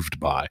somehow moved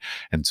by.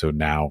 And so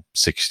now,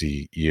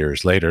 60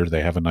 years later,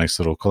 they have a nice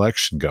little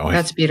collection going.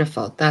 That's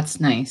beautiful. That's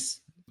nice.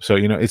 So,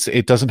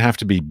 it doesn't have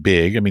to be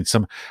big. I mean,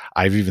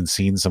 I've even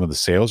seen some of the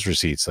sales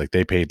receipts, like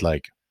they paid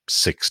like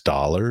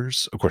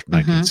 $6, of course, Hmm.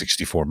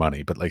 1964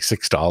 money, but like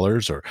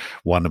 $6, or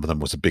one of them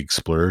was a big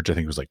splurge. I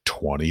think it was like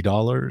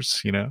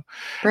 $20. And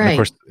of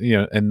course,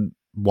 Right. and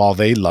while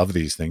they love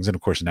these things, and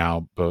of course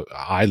now, but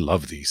I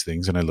love these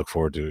things and I look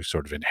forward to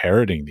sort of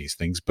inheriting these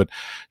things, but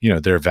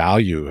their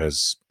value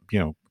has,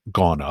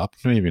 gone up,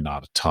 maybe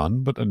not a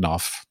ton, but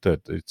enough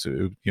that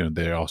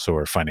they also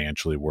are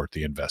financially worth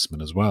the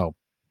investment as well.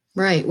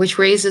 Right, which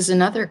raises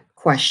another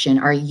question.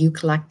 Are you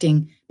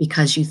collecting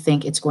because you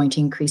think it's going to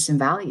increase in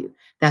value?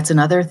 That's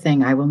another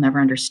thing I will never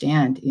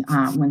understand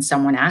when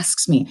someone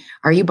asks me,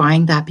 are you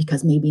buying that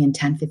because maybe in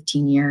 10,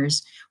 15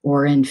 years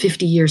or in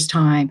 50 years'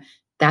 time?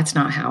 That's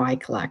not how I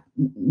collect.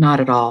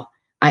 Not at all.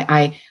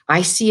 I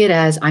see it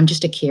as I'm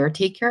just a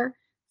caretaker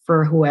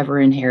for whoever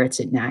inherits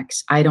it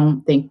next. I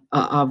don't think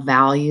a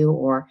value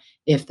or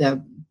if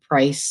the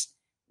price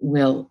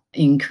will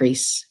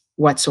increase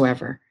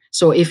whatsoever.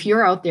 So if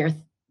you're out there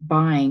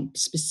buying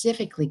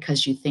specifically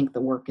because you think the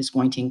work is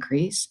going to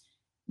increase,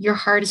 your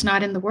heart is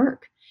not in the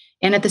work.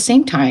 And at the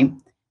same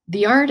time,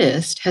 the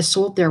artist has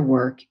sold their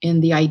work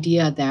in the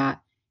idea that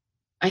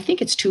I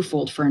think it's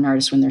twofold for an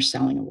artist when they're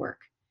selling a work.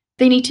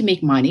 They need to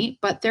make money,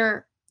 but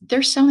they're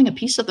selling a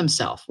piece of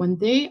themselves. When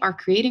they are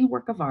creating a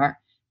work of art,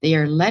 they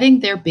are letting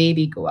their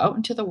baby go out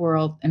into the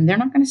world and they're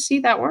not going to see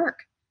that work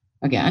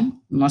again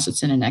unless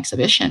it's in an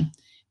exhibition.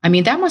 I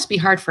mean, that must be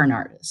hard for an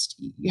artist.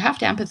 You have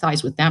to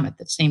empathize with them at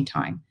the same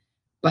time.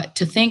 But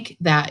to think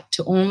that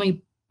to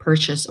only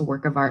purchase a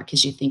work of art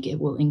because you think it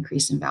will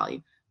increase in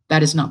value,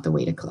 that is not the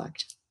way to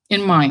collect,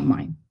 in my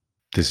mind.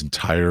 This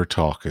entire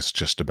talk is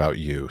just about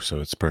you,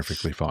 so it's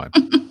perfectly fine.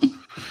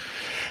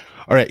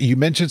 All right, you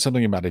mentioned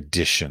something about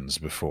editions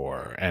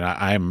before, and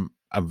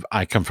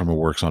I come from a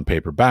works on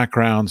paper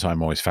background, so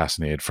I'm always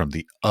fascinated from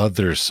the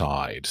other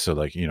side. So,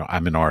 like,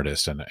 I'm an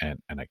artist and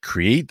I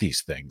create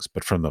these things,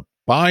 but from the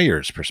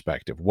buyer's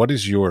perspective, what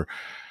is your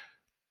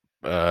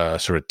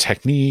sort of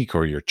technique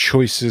or your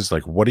choices?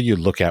 Like, what do you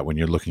look at when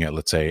you're looking at,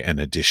 let's say, an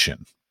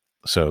edition?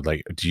 So,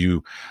 like, do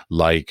you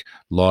like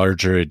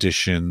larger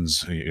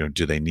editions?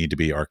 Do they need to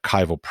be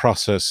archival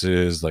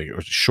processes, like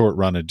short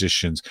run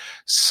editions,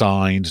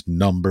 signed,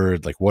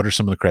 numbered? Like, what are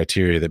some of the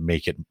criteria that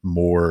make it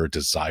more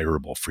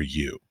desirable for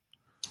you?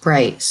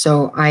 Right.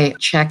 So I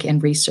check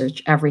and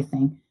research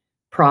everything,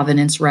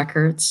 provenance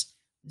records.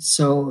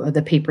 So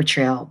the paper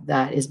trail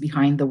that is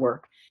behind the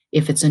work.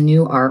 If it's a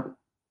new art,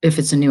 if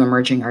it's a new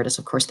emerging artist,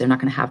 of course, they're not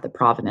going to have the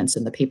provenance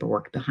and the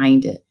paperwork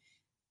behind it.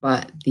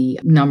 But the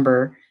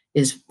number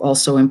is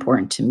also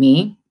important to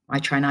me. I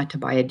try not to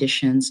buy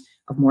editions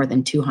of more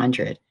than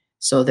 200.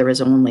 So there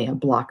is only a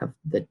block of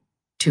the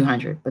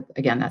 200. But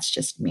again, that's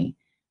just me.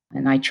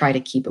 And I try to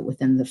keep it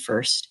within the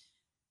first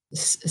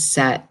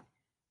set.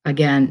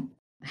 Again,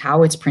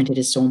 how it's printed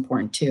is so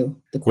important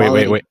too, the Wait,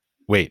 wait, quality. wait,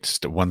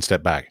 wait. One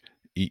step back.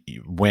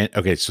 When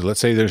okay, so let's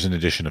say there's an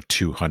edition of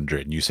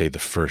 200, and you say the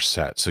first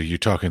set. So you're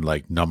talking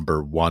like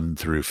number 1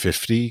 through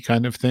 50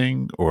 kind of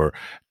thing, or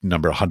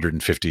number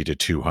 150 to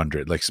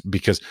 200, like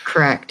because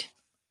Correct.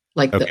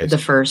 Like okay. the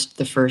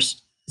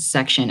first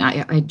section.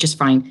 I just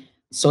find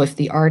so if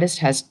the artist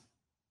has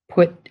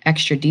put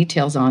extra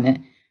details on it,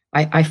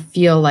 I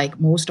feel like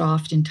most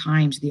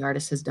oftentimes the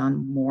artist has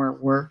done more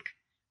work.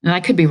 And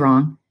I could be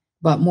wrong,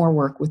 but more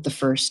work with the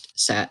first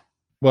set.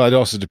 Well, it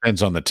also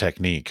depends on the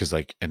technique, because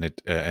like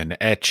an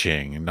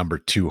etching, number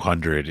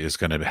 200 is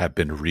going to have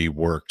been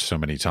reworked so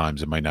many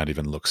times it might not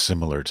even look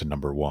similar to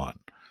number 1.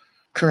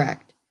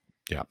 Correct.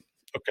 Yeah.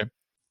 Okay.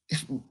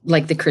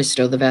 Like the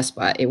Cristo, the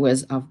Vespa, it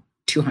was of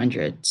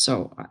 200.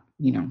 So,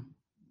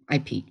 I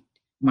peaked.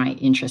 My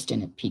interest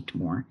in it peaked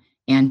more.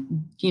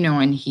 And,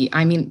 and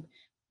I mean,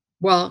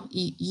 well,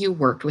 you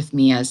worked with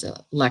me as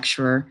a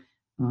lecturer,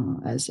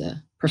 as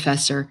a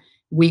professor.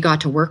 We got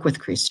to work with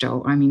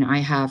Cristo. I mean, I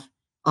have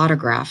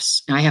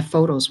autographs, I have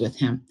photos with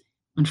him.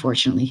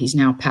 Unfortunately, he's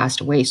now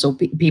passed away. So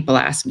people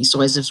ask me, so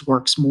is his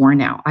works more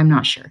now? I'm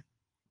not sure,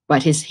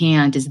 but his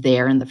hand is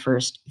there in the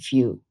first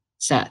few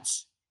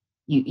sets.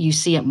 You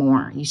see it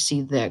more. You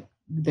see the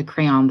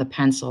crayon, the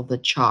pencil, the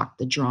chalk,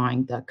 the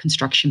drawing, the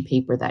construction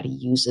paper that he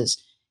uses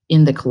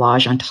in the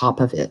collage on top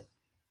of it.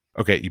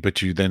 Okay,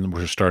 but you then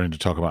we're starting to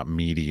talk about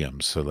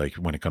mediums. So like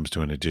when it comes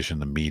to an edition,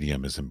 the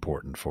medium is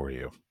important for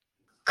you.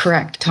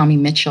 Correct. Tommy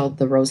Mitchell,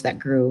 The Rose That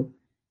Grew.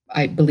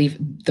 I believe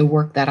the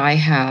work that I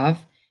have,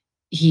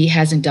 he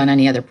hasn't done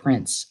any other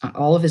prints.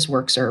 All of his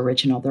works are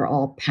original. They're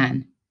all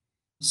pen.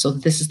 So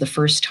this is the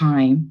first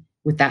time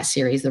with that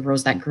series, The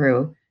Rose That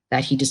Grew,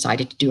 that he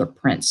decided to do a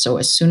print. So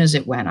as soon as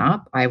it went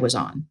up, I was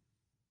on.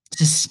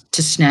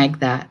 to snag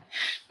that.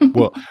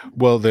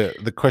 Well,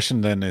 the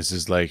question then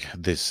is like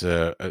this.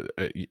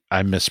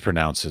 I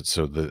mispronounce it.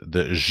 So the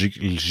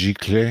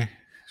gicle.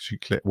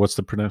 What's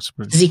the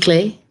pronunciation?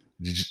 Ziclay,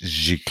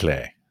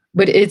 Gicle.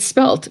 but it's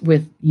spelled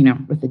with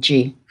with a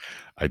G.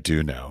 I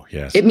do know.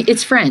 Yes.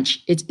 It's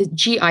French. It's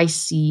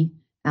Giclee.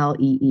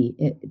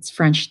 It's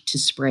French to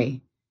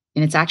spray,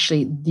 and it's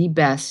actually the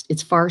best.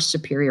 It's far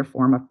superior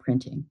form of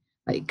printing.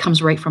 It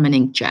comes right from an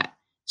inkjet,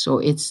 so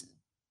it's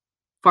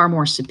far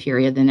more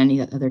superior than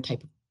any other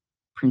type of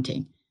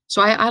printing.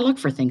 So I look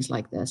for things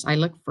like this. I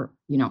look for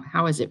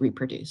how is it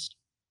reproduced.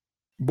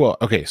 Well,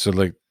 okay. So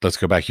like, let's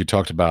go back. You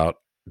talked about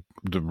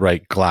the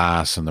right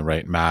glass and the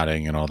right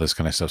matting and all this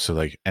kind of stuff. So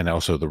like, and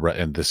also the right,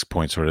 and this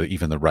point, sort of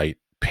even the right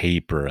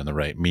paper and the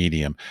right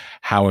medium.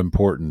 How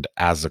important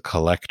as a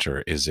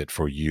collector is it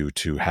for you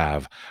to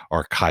have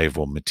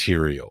archival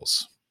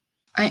materials?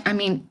 I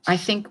mean, I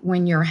think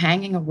when you're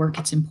hanging a work,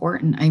 it's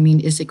important. I mean,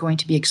 is it going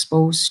to be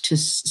exposed to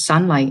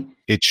sunlight?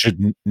 It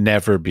should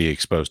never be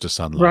exposed to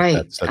sunlight. Right,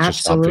 That's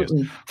just obvious.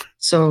 absolutely.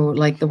 So,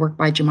 like the work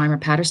by Jemima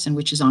Patterson,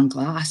 which is on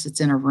glass, it's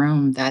in a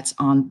room that's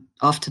on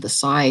off to the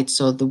side,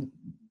 so the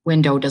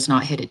window does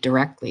not hit it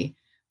directly.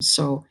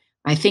 So,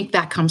 I think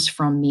that comes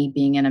from me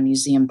being in a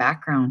museum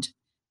background,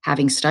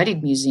 having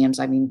studied museums.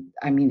 I mean,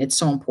 it's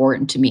so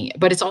important to me,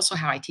 but it's also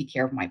how I take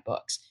care of my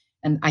books.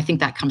 And I think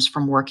that comes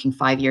from working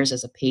 5 years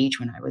as a page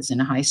when I was in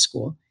high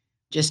school,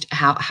 just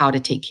how to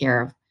take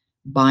care of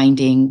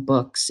binding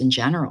books in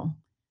general.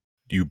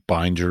 You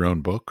bind your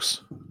own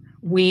books?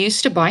 We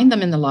used to bind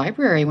them in the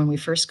library when we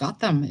first got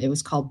them. It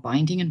was called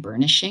binding and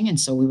burnishing, and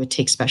so we would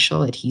take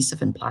special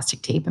adhesive and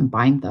plastic tape and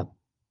bind the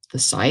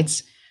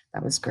sides.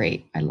 That was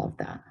great. I love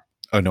that.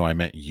 Oh no, I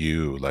meant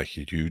you. Like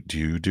you do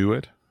you do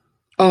it?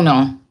 Oh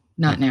no, Okay.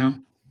 not now.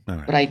 All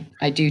But right.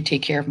 I do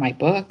take care of my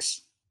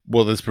books.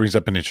 Well, this brings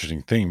up an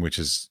interesting thing, which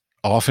is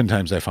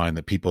oftentimes I find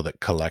that people that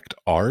collect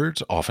art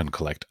often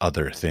collect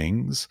other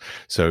things.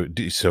 So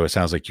it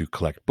sounds like you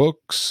collect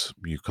books,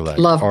 you collect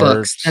Love art.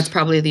 books. That's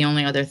probably the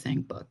only other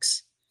thing,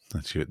 books.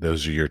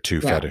 Those are your two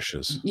Yeah.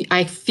 fetishes.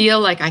 I feel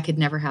like I could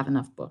never have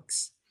enough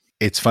books.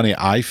 It's funny,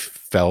 I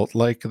felt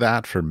like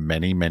that for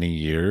many, many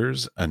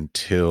years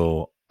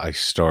until I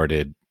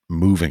started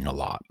moving a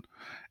lot.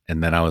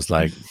 And then I was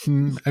like,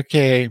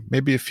 okay,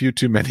 maybe a few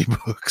too many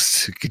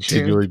books to True.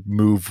 continually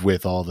move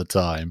with all the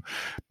time.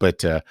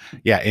 But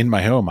yeah, in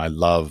my home, I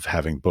love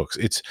having books.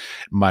 It's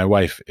my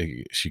wife,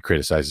 she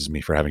criticizes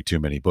me for having too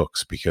many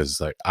books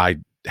because like I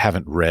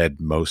haven't read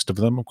most of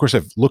them. Of course,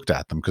 I've looked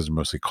at them because they're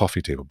mostly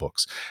coffee table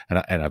books,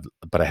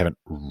 but I haven't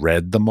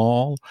read them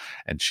all.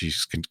 And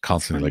she's It's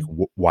constantly like,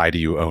 funny. "Why do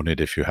you own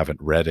it if you haven't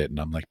read it?" And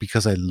I'm like,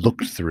 "Because I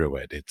looked through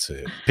it. It's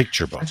a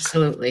picture book."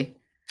 Absolutely.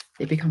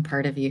 They become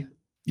part of you.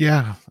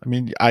 Yeah, I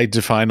mean, I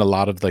define a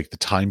lot of like the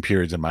time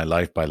periods in my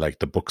life by like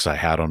the books I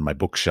had on my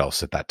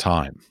bookshelves at that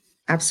time.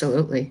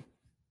 Absolutely.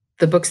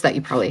 The books that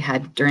you probably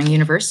had during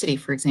university,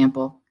 for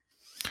example.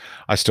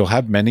 I still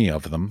have many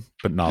of them,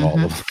 but not all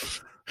of Mhm.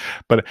 them.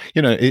 But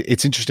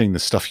it's interesting the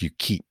stuff you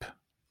keep.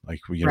 Like,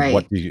 what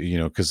Right.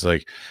 do because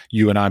like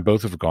you and I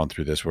both have gone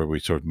through this where we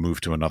sort of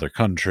moved to another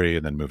country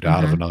and then moved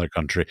out of Mhm. another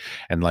country.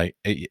 And like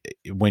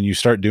when you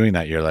start doing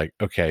that, you're like,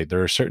 okay,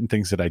 there are certain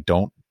things that I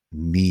don't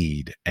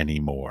need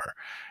anymore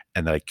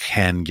and that I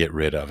can get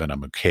rid of. And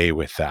I'm okay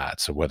with that.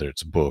 So whether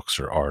it's books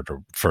or art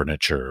or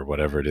furniture or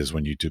whatever it is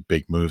when you do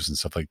big moves and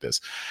stuff like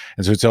this.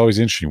 And so it's always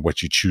interesting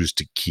what you choose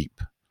to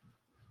keep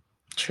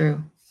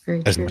True.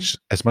 Very true.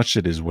 as much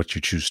it is what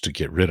you choose to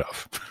get rid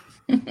of.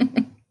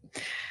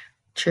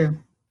 True.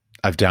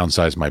 I've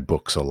downsized my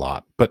books a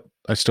lot, but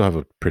I still have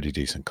a pretty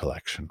decent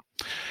collection.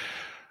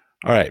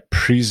 All right,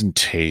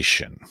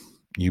 presentation.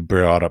 You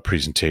brought up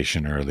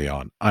presentation early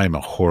on. I'm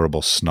a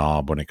horrible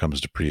snob when it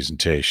comes to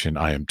presentation.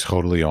 I am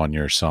totally on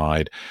your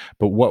side.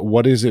 But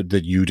what is it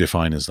that you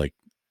define as like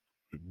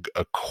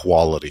a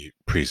quality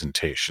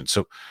presentation?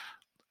 So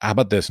how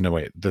about this? No,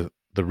 wait. The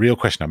real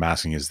question I'm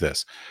asking is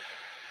this: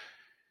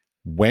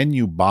 when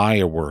you buy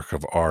a work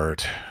of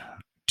art,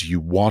 do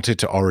you want it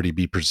to already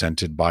be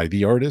presented by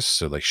the artist?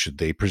 So like should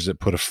they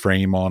put a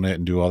frame on it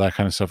and do all that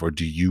kind of stuff, or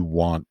do you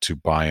want to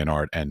buy an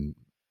art and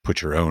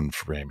put your own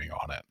framing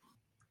on it?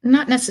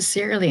 Not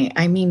necessarily.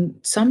 I mean,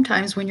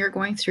 sometimes when you're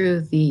going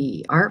through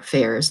the art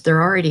fairs,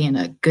 they're already in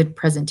a good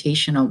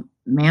presentational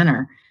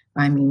manner.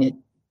 I mean, it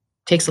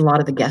takes a lot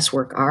of the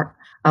guesswork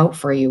out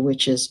for you,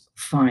 which is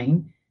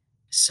fine.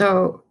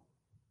 So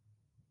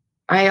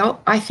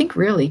I think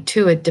really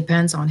too, it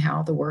depends on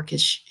how the work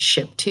is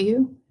shipped to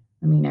you.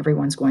 I mean,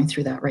 everyone's going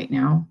through that right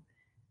now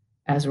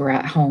as we're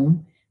at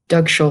home.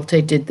 Doug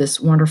Schulte did this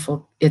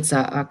wonderful, it's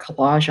a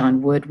collage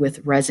on wood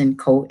with resin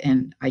coat,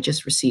 and I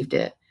just received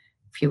it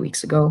a few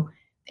weeks ago.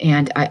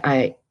 And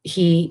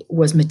he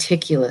was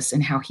meticulous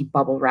in how he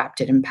bubble wrapped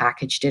it and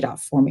packaged it up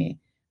for me.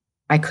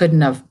 I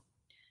couldn't have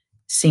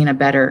seen a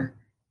better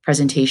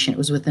presentation. It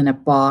was within a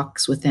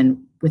box,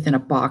 within a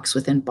box,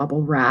 within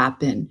bubble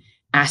wrap and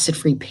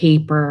acid-free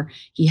paper.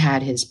 He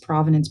had his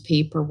provenance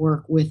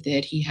paperwork with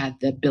it. He had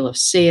the bill of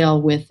sale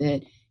with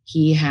it.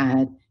 He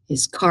had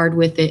his card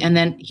with it. And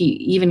then he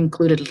even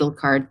included a little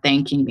card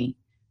thanking me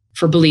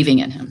for believing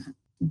in him.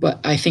 But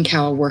I think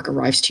how a work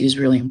arrives to you is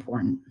really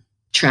important.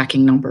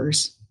 Tracking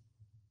numbers,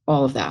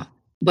 all of that.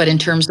 But in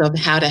terms of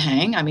how to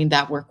hang, I mean,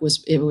 that work was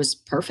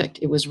perfect.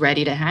 It was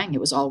ready to hang.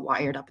 It was all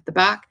wired up at the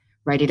back,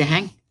 ready to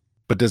hang.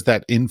 But does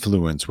that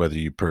influence whether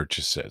you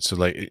purchase it? So,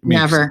 like, I mean,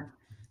 Never,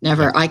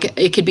 never.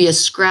 It could be a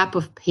scrap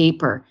of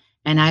paper,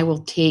 and I will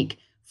take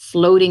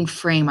floating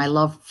frame. I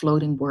love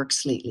floating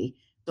works lately.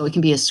 So it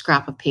can be a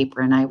scrap of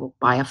paper, and I will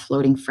buy a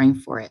floating frame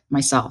for it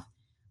myself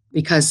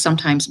because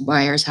sometimes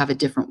buyers have a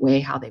different way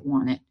how they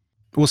want it.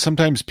 well,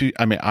 sometimes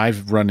I mean,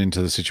 I've run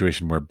into the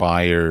situation where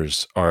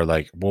buyers are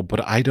like, "Well,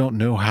 but I don't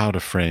know how to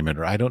frame it,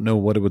 or I don't know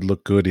what it would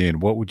look good in.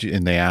 What would you?"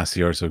 And they ask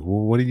the artist, like,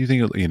 "Well, what do you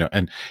think?" You know,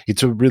 and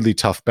it's a really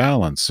tough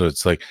balance. So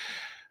it's like,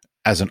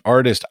 as an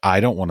artist,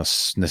 I don't want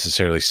to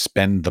necessarily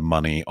spend the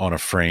money on a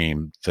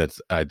frame that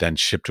I then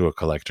ship to a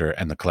collector,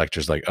 and the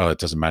collector's like, "Oh, it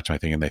doesn't match my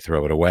thing," and they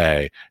throw it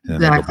away, and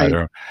then they go buy Exactly.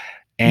 their own.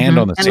 And Hmm.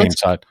 on the And same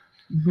side,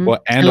 well,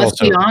 and let's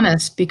be also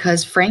honest,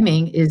 because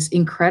framing is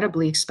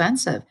incredibly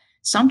expensive.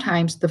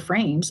 Sometimes the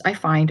frames I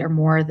find are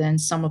more than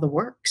some of the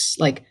works.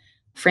 Like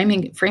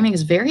framing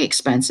is very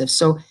expensive.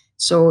 So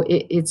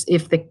it's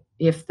if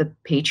the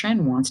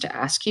patron wants to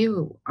ask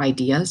you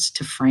ideas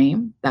to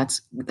frame,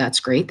 that's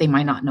great. They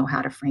might not know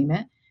how to frame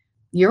it.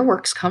 Your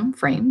works come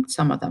framed.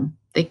 Some of them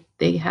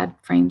they had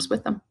frames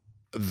with them.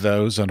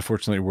 those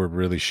unfortunately were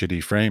really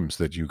shitty frames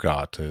that you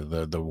got,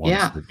 the ones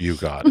Yeah, that you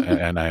got,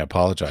 and I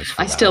apologize for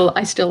that.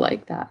 I still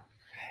like that.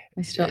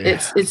 I still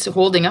it's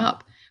holding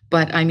up.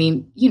 But I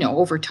mean,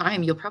 over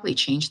time you'll probably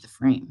change the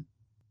frame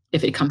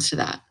if it comes to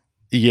that.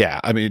 Yeah,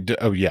 I mean,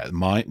 oh yeah,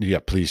 mine. Yeah,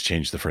 please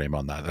change the frame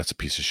on that. That's a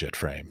piece of shit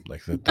frame.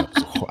 Like that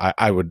was.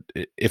 I would,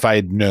 if I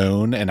had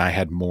known and I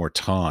had more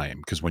time,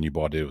 because when you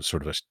bought it, it was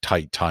sort of a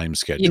tight time You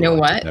schedule. know I didn't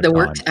what? have The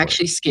work time for it.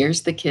 actually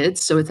scares the kids,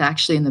 so it's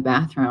actually in the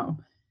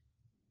bathroom,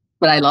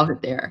 but I love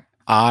it there.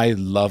 I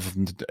love.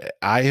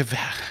 I have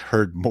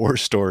heard more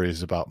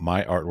stories about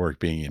my artwork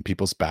being in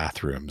people's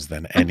bathrooms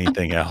than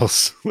anything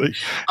else. Like,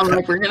 I'm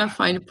like, we're gonna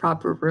find a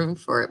proper room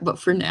for it, but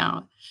for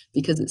now,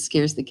 because it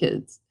scares the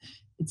kids,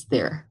 it's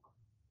there.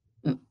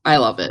 I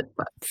love it,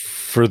 but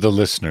for the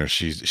listener,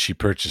 she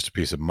purchased a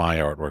piece of my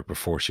artwork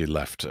before she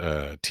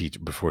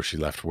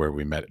left where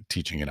we met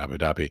teaching in Abu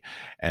Dhabi,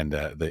 and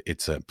the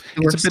it's a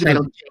work's bit of a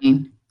titled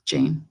Jane.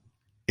 Jane.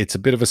 it's a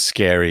bit of a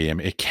scary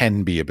it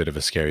can be a bit of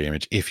a scary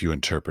image if you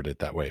interpret it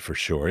that way, for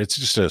sure. It's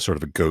just a sort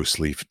of a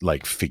ghostly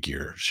like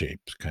figure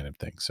shaped kind of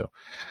thing. So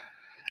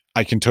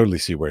I can totally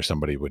see where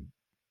somebody would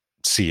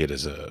see it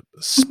as a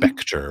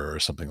specter or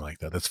something like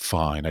that. That's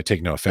fine. I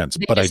take no offense,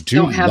 They but I just do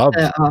don't have love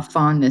the,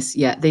 fondness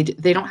yet. They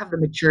don't have the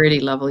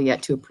maturity level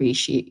yet to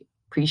appreciate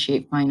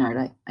fine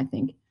art, I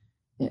think.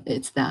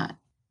 It's that.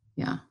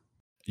 Yeah.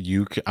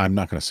 I'm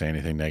not going to say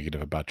anything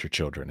negative about your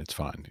children. It's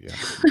fine. Yeah.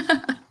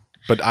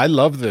 But I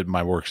love that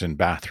my work's in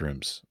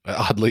bathrooms.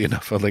 Oddly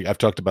enough, like I've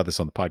talked about this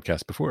on the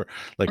podcast before,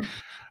 like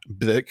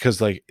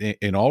because like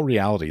in all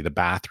reality, the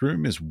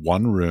bathroom is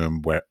one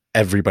room where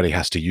everybody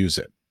has to use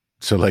it.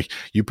 So like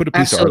you put a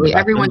piece of art in the Absolutely, bathroom,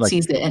 everyone like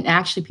sees it, and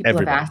actually people have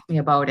everybody. asked me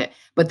about it,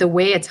 but the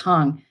way it's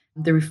hung,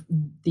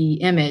 the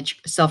image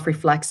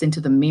self-reflects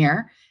into the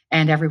mirror,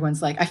 and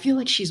everyone's like, "I feel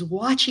like she's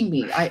watching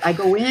me." I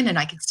go in and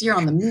I can see her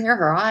on the mirror,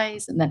 her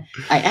eyes, and then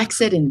I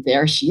exit and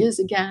there she is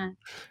again.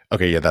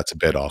 Okay, yeah, that's a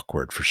bit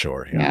awkward for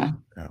sure. Yeah. Yeah.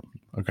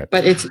 Yeah. Okay.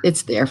 But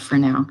it's there for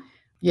now.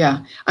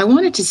 Yeah. I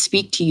wanted to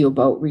speak to you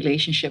about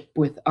relationship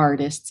with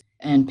artists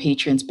and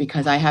patrons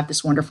because I have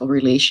this wonderful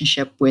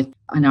relationship with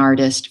an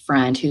artist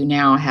friend who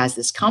now has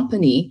this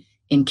company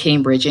in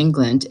Cambridge,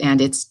 England, and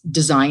it's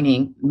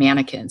designing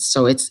mannequins.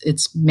 So it's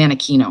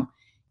Mannequino.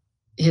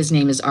 His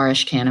name is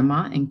Arish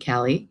Kanema and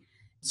Kelly.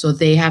 So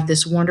they have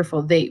this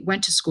wonderful, they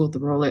went to school at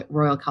the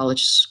Royal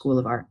College School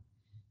of Art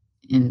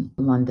in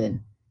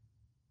London.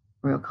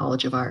 Royal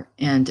College of Art.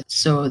 And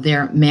so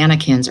their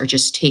mannequins are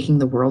just taking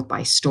the world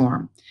by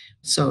storm.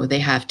 So they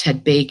have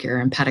Ted Baker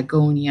and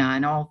Patagonia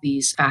and all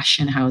these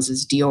fashion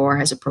houses. Dior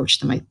has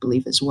approached them, I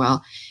believe, as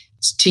well,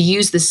 to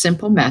use this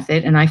simple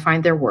method. And I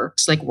find their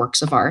works like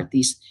works of art.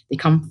 These they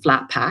come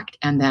flat packed,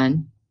 and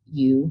then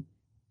you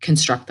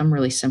construct them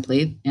really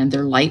simply, and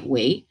they're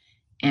lightweight,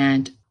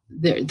 and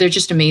they're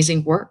just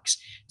amazing works.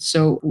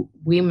 So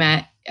we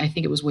met. I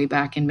think it was way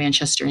back in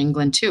Manchester,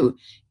 England, too,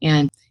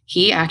 and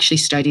he actually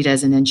studied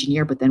as an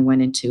engineer, but then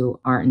went into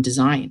art and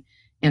design.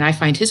 And I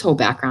find his whole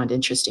background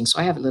interesting. So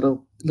I have a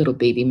little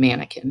baby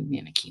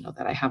mannequino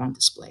that I have on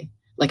display,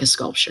 like a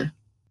sculpture.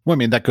 Well, I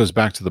mean, that goes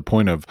back to the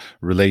point of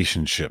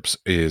relationships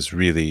is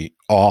really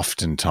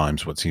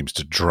oftentimes what seems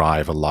to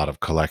drive a lot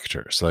of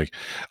collectors. Like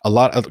a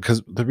lot of,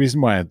 because the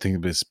reason why I think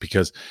of this is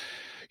because,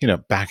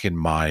 back in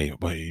my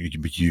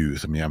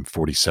youth, I mean, I'm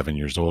 47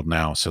 years old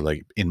now. So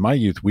like in my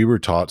youth, we were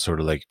taught sort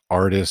of like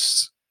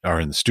artists are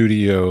in the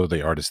studio,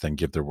 the artists then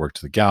give their work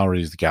to the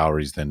galleries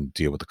then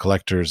deal with the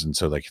collectors. And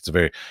so like it's a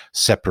very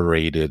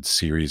separated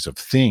series of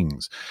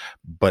things.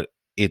 But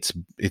it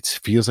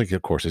feels like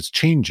of course it's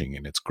changing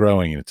and it's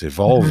growing and it's Mhm.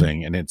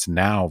 evolving and it's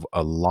now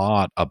a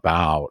lot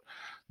about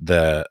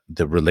the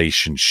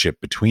relationship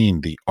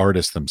between the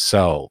artists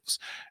themselves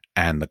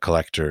and the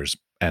collectors.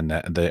 And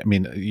I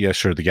mean, yeah,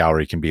 sure, the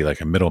gallery can be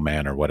like a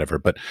middleman or whatever,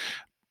 but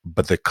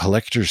the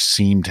collectors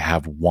seem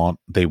to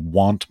they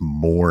want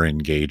more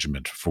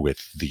engagement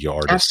with the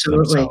artists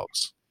Absolutely.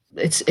 themselves.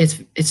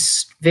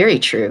 It's very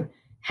true.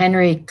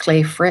 Henry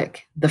Clay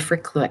Frick, the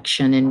Frick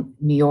Collection in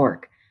New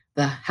York.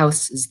 The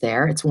house is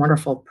there. It's a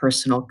wonderful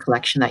personal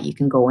collection that you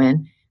can go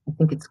in. I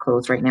think it's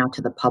closed right now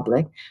to the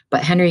public.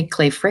 But Henry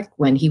Clay Frick,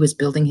 when he was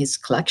building his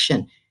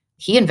collection,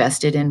 he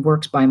invested in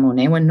works by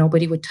Monet when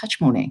nobody would touch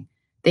Monet.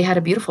 They had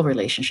a beautiful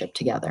relationship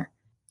together.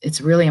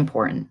 It's really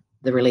important,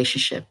 the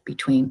relationship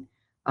between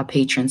a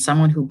patron,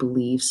 someone who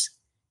believes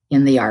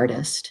in the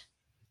artist.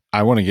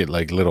 I want to get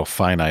like little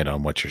finite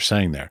on what you're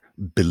saying there.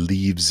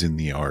 Believes in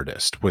the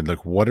artist. When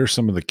like what are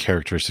some of the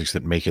characteristics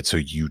that make it so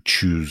you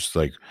choose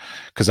like,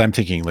 because I'm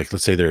thinking like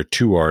let's say there are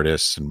two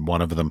artists and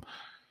one of them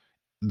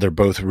they're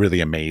both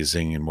really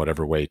amazing in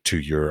whatever way to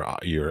your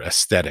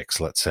aesthetics,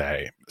 let's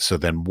say. So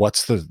then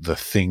what's the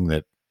thing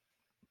that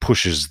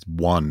pushes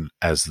one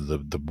as the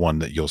one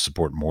that you'll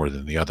support more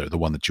than the other, the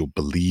one that you'll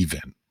believe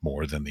in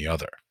more than the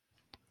other?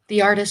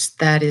 The artist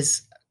that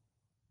is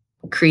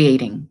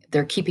creating,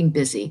 they're keeping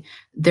busy.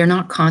 They're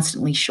not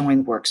constantly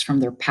showing works from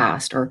their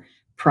past or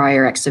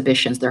prior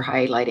exhibitions. They're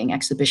highlighting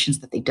exhibitions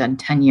that they've done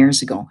 10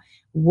 years ago.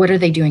 What are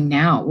they doing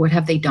now? What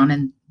have they done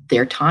in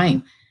their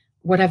time?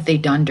 What have they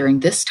done during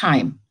this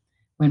time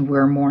when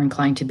we're more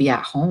inclined to be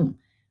at home?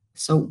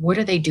 So, what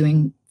are they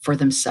doing for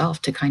themselves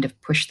to kind of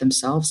push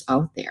themselves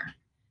out there?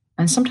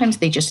 And sometimes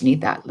they just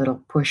need that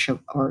little push of,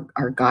 or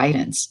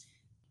guidance.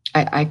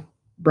 I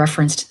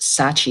referenced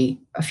Saatchi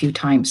a few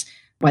times,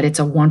 but it's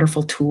a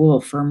wonderful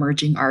tool for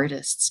emerging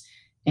artists.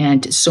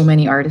 And so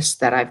many artists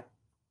that I've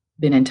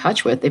been in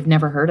touch with, they've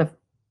never heard of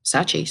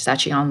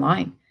Saatchi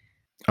Online.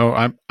 Oh,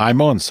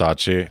 I'm on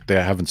Saatchi. They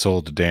haven't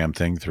sold a damn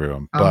thing through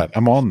them, Oh, but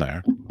I'm on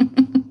there.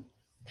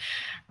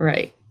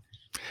 right.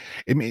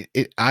 I mean,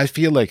 I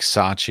feel like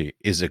Saatchi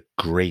is a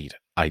great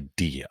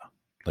idea.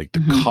 Like the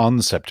Hmm.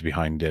 concept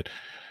behind it,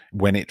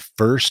 when it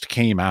first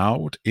came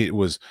out, it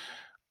was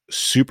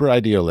super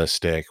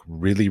idealistic,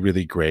 really,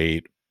 really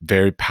great,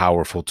 very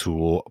powerful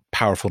tool,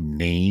 powerful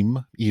name,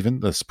 even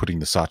that's putting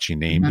the Saatchi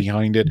name Hmm.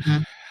 behind it. Hmm.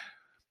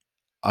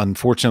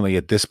 Unfortunately,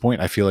 at this point,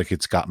 I feel like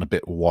it's gotten a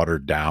bit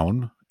watered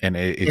down and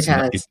It it's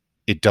not, has.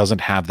 it doesn't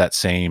have that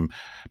same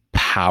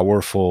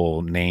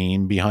powerful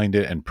name behind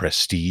it and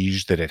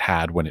prestige that it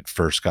had when it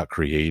first got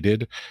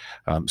created.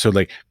 So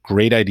like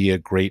great idea,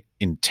 great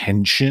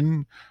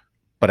intention,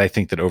 but I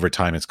think that over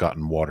time it's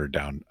gotten watered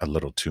down a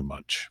little too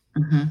much.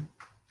 Hmm.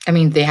 I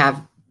mean, they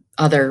have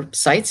other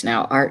sites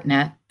now,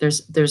 ArtNet.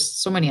 There's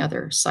so many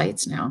other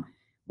sites now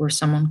where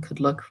someone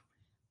could look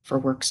for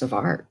works of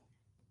art.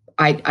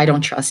 I don't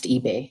trust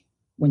eBay.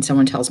 When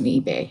someone tells me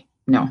eBay,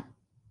 no,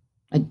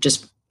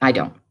 I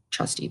don't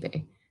trust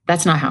eBay.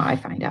 That's not how I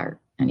find art,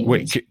 Wait,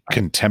 anyways. But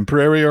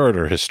contemporary art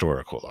or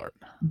historical art?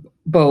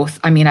 both.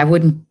 I mean, I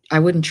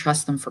wouldn't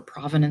trust them for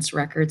provenance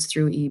records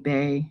through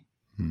eBay.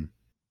 Hmm.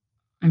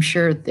 I'm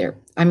sure they're.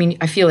 I mean,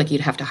 I feel like you'd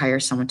have to hire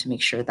someone to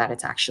make sure that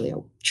it's actually a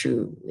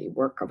truly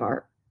work of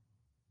art.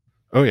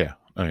 Oh yeah,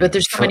 oh But yeah.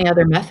 there's so many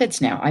other methods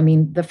now. I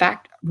mean, the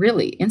fact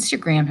really,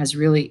 Instagram has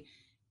really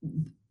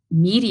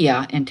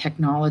media and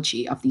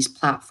technology of these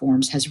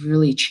platforms has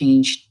really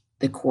changed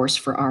the course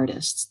for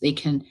artists. They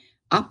can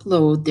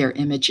upload their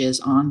images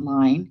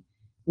online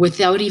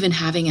without even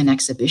having an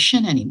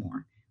exhibition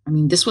anymore. I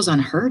mean, this was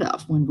unheard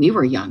of when we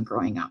were young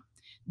growing up.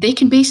 They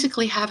can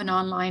basically have an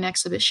online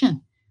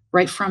exhibition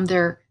right from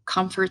their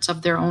comforts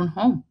of their own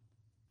home.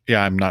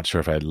 Yeah, I'm not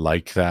sure if I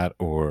like that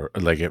or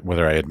like it,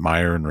 whether I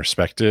admire and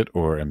respect it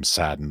or am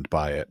saddened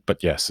by it.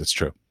 But yes, it's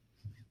true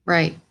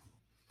Right.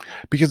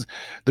 because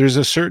there's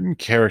a certain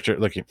character.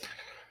 Like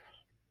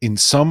in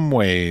some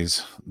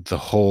ways, the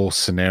whole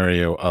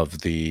scenario of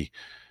the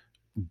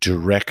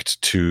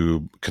direct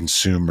to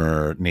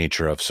consumer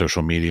nature of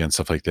social media and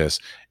stuff like this,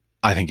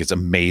 I think it's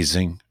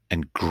amazing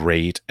and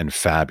great and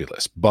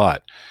fabulous.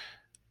 But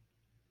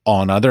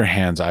on other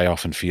hands, I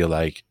often feel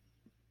like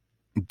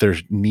there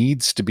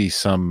needs to be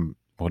some,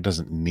 well, it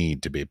doesn't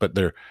need to be, but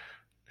there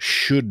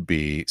should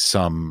be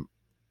some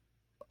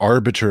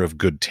arbiter of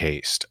good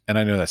taste. And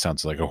I know that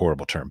sounds like a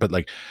horrible term, but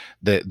like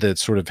that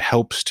sort of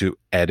helps to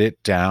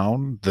edit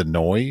down the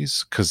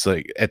noise. Cause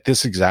like at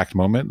this exact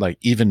moment, like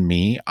even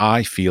me,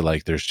 I feel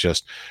like there's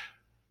just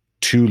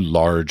too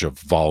large a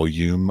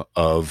volume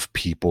of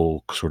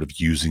people sort of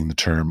using the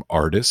term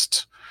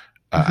artist.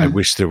 I Hmm.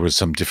 wish there was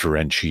some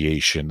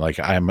differentiation. Like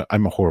I'm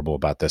horrible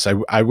about this.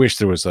 I wish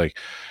there was like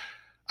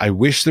I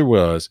wish there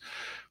was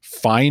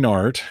fine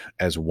art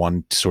as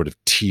one sort of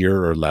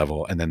tier or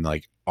level, and then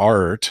like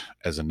art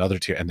as another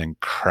tier, and then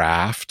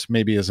craft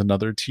maybe as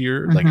another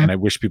tier. Like, and Hmm. I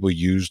wish people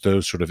used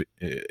those sort of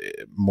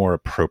more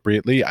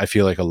appropriately. I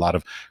feel like a lot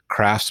of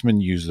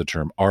craftsmen use the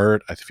term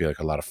art. I feel like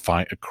a lot of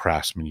fine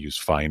craftsmen use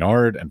fine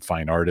art, and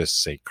fine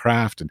artists say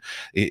craft, and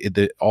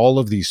all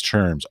of these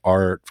terms,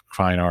 art,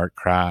 fine art,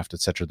 craft,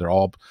 etc. They're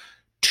all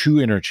too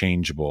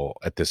interchangeable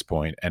at this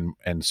point,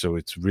 and so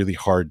it's really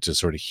hard to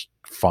sort of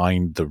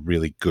find the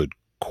really good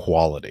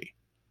quality.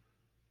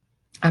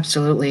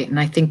 Absolutely. And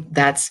I think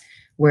that's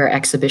where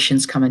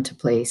exhibitions come into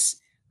place.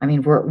 I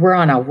mean, we're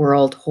on a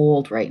world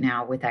hold right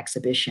now with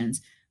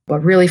exhibitions,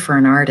 but really for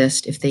an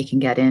artist, if they can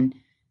get in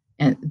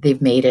and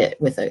they've made it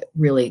with a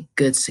really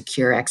good,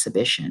 secure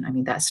exhibition, I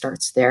mean, that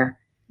starts there,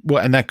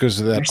 Well, and that goes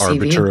to that their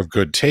arbiter CV. of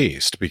good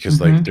taste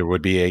because, like, Hmm. there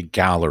would be a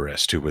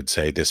gallerist who would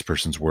say this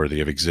person's worthy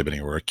of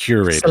exhibiting, or a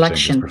curator saying this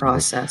Selection person's worth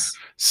process.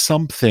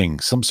 something,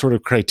 some sort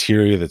of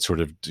criteria that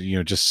sort of,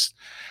 just,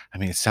 I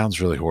mean, it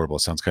sounds really horrible.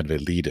 It sounds kind of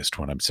elitist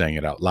when I'm saying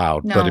it out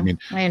loud, but I No, mean,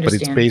 I but it's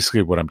understand.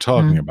 basically what I'm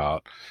talking Hmm.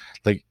 about.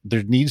 Like,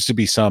 there needs to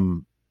be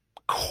some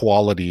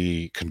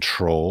quality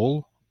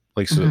control,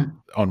 like, so Hmm.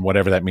 on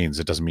whatever that means.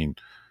 It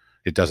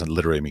doesn't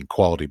literally mean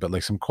quality, but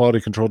like some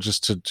quality control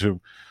just to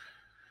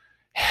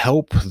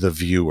help the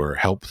viewer,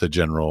 help the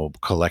general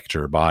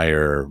collector,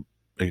 buyer,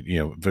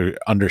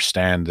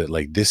 understand that,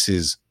 like, this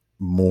is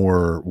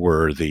more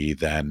worthy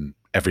than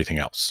everything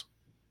else.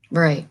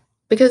 Right.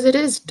 Because it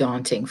is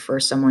daunting for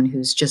someone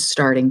who's just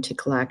starting to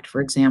collect.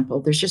 For example,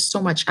 there's just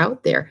so much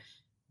out there.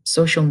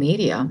 Social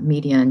media,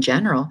 media in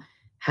general,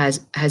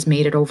 has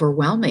made it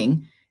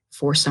overwhelming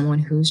for someone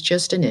who's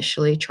just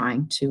initially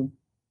trying to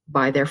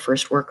buy their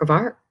first work of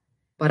art.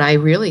 But I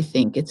really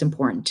think it's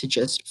important to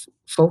just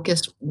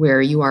focus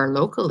where you are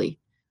locally.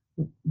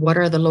 What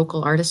are the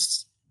local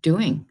artists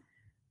doing?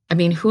 I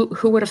mean, who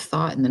would have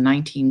thought in the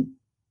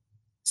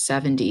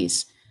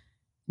 1970s,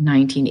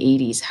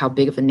 1980s, how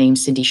big of a name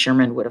Cindy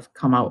Sherman would have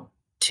come out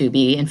to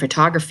be in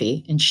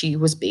photography? And she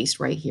was based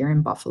right here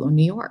in Buffalo,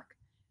 New York.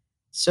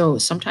 So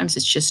sometimes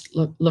it's just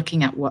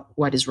looking at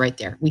what is right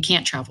there. We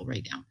can't travel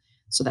right now.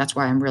 So that's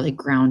why I'm really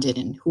grounded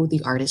in who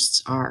the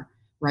artists are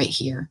right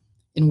here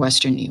in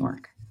Western New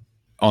York.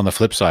 On the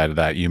flip side of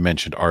that, you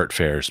mentioned art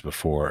fairs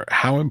before.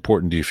 How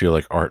important do you feel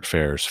like art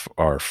fairs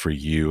are for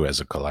you as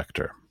a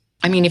collector?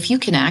 I mean, if you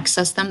can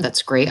access them,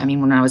 that's great. I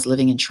mean, when I was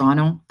living in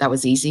Toronto, that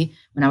was easy.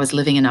 When I was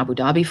living in Abu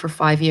Dhabi for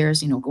 5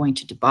 years, going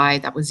to Dubai,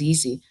 that was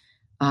easy.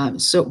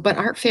 But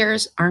art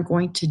fairs aren't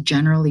going to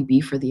generally be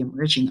for the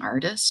emerging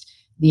artist.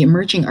 The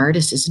emerging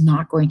artist is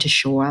not going to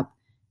show up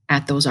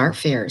at those art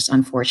fairs.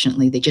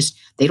 Unfortunately, they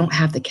don't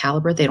have the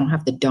caliber, they don't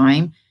have the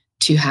dime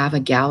to have a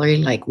gallery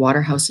like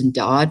Waterhouse and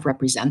Dodd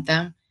represent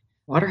them.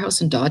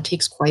 Waterhouse and Dodd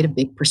takes quite a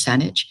big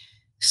percentage.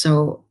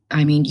 So,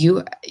 I mean,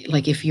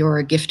 like if you're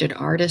a gifted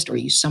artist or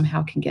you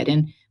somehow can get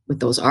in with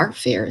those art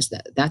fairs,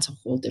 that's a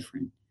whole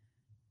different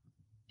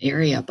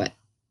area. But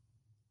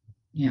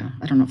yeah,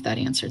 I don't know if that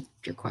answered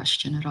your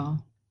question at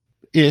all.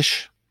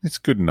 Ish. It's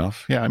good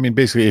enough. Yeah. I mean,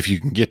 basically, if you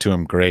can get to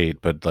them,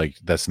 great. But like,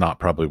 that's not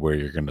probably where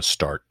you're going to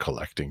start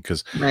collecting.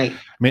 Because Right. I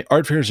mean,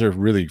 art fairs are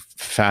really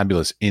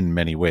fabulous in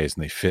many ways,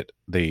 and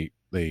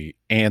they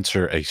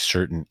answer a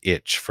certain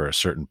itch for a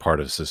certain part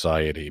of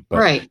society, but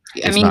Right. I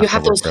it's mean, you not going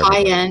have to work those for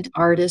everybody. high-end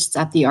artists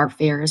at the art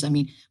fairs. I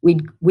mean,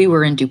 we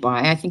were in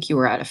Dubai. I think you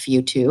were at a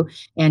few too.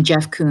 And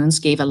Jeff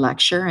Koons gave a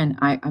lecture, and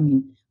I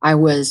mean, I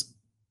was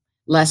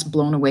less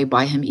blown away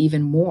by him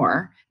even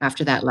more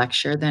after that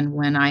lecture than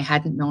when I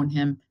hadn't known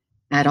him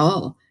at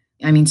all.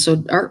 I mean,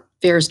 so art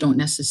fairs don't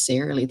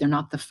necessarily, they're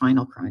not the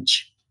final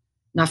crunch.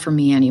 Not for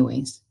me,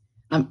 anyways.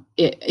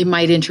 It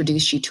might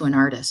introduce you to an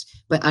artist,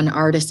 but an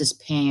artist is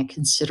paying a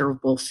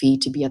considerable fee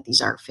to be at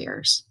these art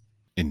fairs.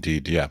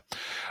 Indeed, yeah.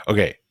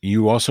 Okay,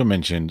 you also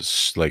mentioned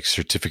like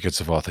certificates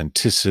of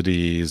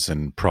authenticities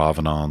and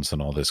provenance and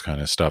all this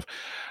kind of stuff.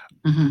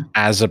 Hmm.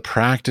 As a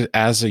practice,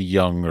 as a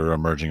young or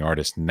emerging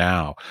artist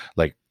now,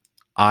 like,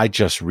 I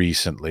just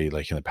recently,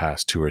 like in the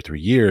past 2 or 3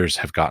 years,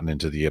 have gotten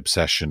into the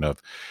obsession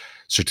of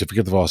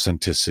certificate of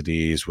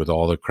authenticities with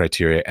all the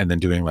criteria, and then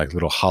doing like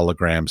little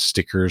hologram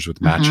stickers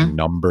with matching Hmm.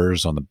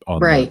 numbers on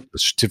Right. the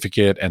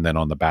certificate, and then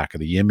on the back of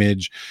the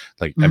image.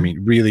 Like, I Mhm. mean,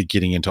 really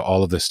getting into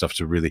all of this stuff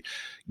to really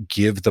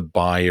give the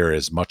buyer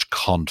as much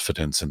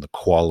confidence in the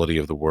quality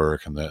of the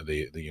work, and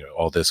the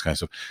all this kind of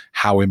stuff.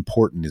 How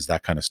important is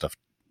that kind of stuff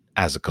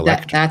as a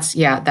collector?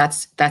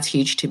 That's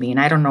huge to me. And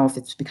I don't know if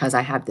it's because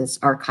I have this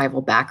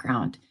archival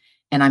background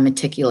and I'm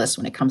meticulous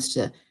when it comes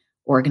to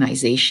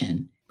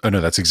organization. Oh no,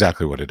 that's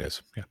exactly what it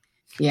is. Yeah.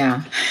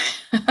 Yeah.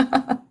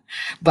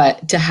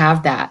 But to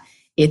have that,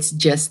 it's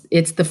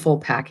the full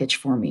package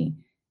for me.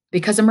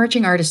 Because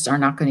emerging artists are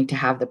not going to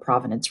have the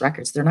provenance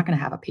records. They're not going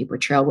to have a paper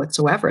trail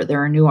whatsoever.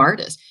 They're a new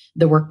artist.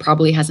 The work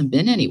probably hasn't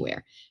been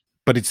anywhere.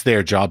 But it's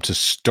their job to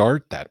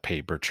start that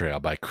paper trail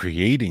by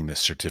creating this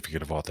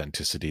certificate of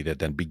authenticity that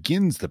then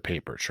begins the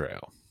paper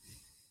trail.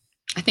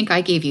 I think I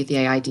gave you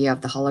the idea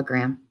of the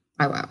hologram.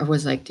 I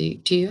was like, do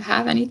you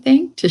have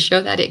anything to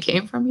show that it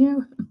came from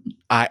you?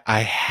 I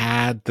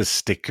had the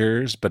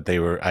stickers, but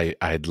I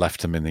had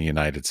left them in the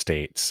United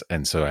States,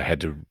 and so I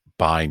had to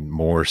buy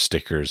more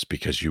stickers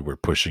because you were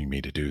pushing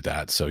me to do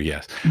that. So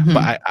yes,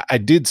 but Hmm. I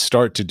did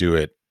start to do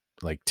it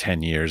like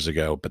 10 years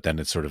ago, but then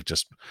it sort of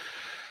just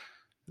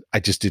I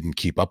just didn't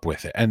keep up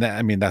with it. And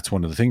I mean, that's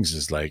one of the things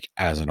is, like,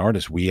 as an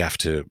artist, we have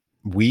to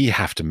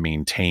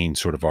maintain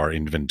sort of our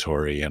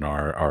inventory and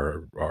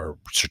our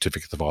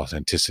certificates of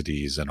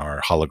authenticities and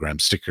our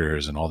hologram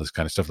stickers and all this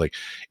kind of stuff. Like,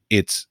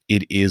 it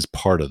is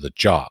part of the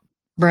job.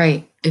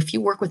 Right. If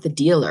you work with a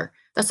dealer,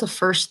 that's the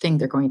first thing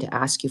they're going to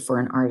ask you for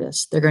an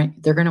artist. They're going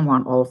to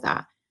want all of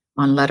that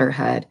on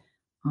letterhead,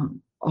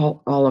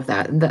 all of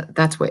that. And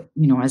that's what,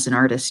 as an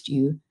artist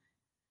you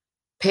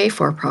pay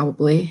for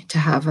probably to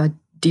have a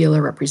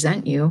dealer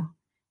represent you,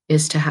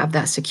 is to have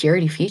that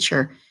security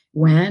feature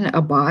when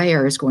a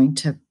buyer is going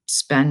to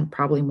spend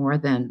probably more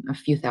than a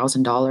few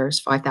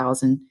 $1,000s,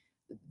 5,000,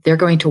 they're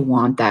going to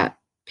want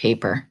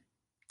paper,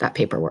 that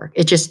paperwork.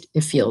 It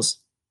feels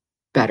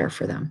better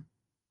for them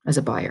as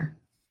a buyer.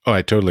 Oh,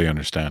 I totally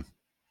understand.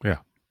 Yeah.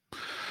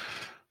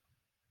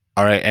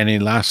 All right. Any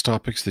last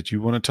topics that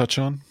you want to touch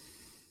on?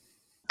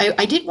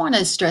 I did want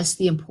to stress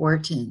the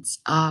importance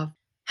of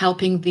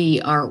helping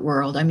the art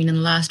world. I mean, in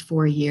the last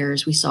 4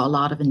 years, we saw a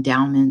lot of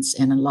endowments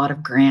and a lot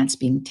of grants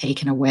being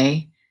taken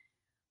away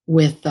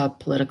with the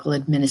political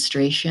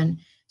administration.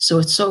 So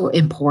it's so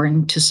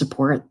important to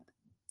support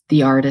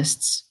the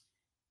artists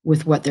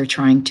with what they're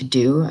trying to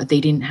do. They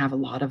didn't have a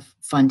lot of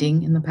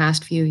funding in the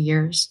past few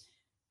years.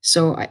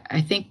 So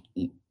I think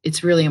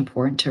it's really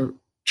important to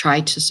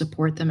try to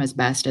support them as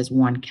best as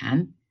one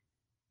can,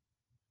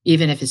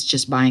 even if it's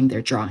just buying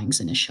their drawings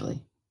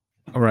initially.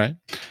 All right.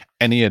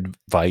 Any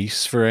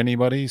advice for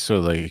anybody? So,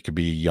 like, it could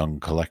be young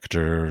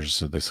collectors,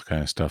 this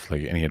kind of stuff.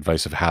 Like, any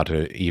advice of how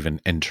to even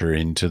enter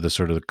into the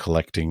sort of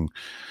collecting,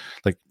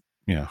 like,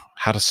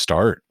 how to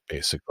start,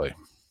 basically.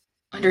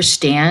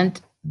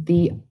 Understand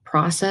the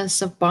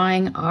process of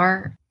buying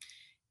art,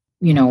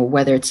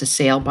 whether it's a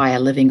sale by a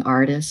living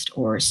artist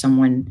or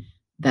someone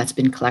that's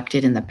been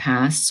collected in the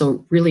past.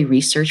 So, really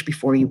research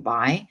before you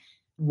buy.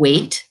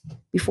 Wait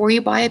before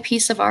you buy a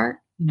piece of art.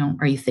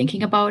 Are you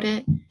thinking about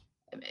it?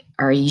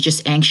 Are you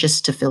just anxious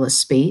to fill a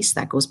space?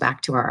 That goes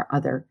back to our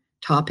other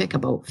topic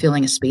about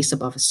filling a space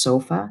above a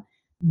sofa.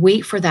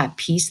 Wait for that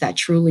piece that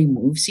truly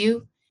moves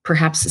you.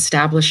 Perhaps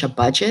establish a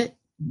budget.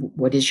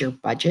 What is your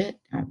budget?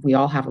 We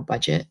all have a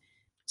budget.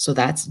 So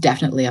that's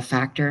definitely a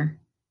factor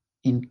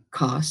in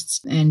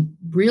costs. And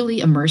really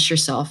immerse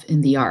yourself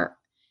in the art.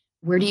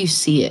 Where do you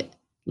see it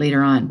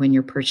later on when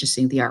you're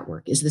purchasing the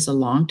artwork? Is this a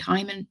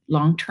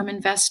long-term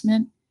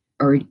investment,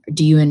 or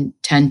do you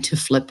intend to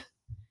flip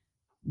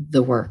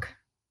the work?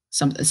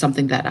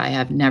 Something that I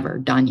have never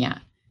done yet.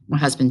 My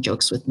husband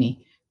jokes with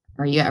me,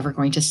 "Are you ever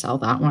going to sell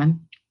that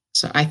one?"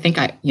 So I think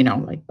like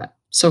that.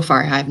 So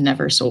far, I've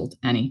never sold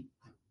any.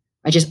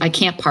 I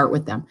can't part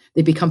with them.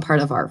 They become part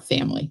of our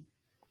family.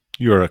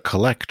 You're a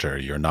collector.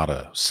 You're not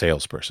a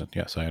salesperson.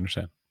 Yes, I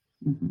understand.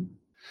 Mhm.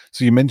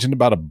 So you mentioned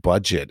about a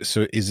budget.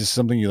 So is this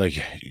something you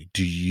like?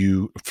 Do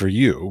you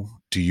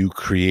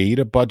create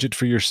a budget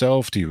for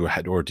yourself?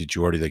 Or did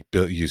you already like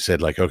build? You said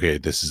like, okay,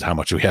 this is how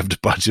much we have to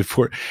budget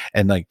for,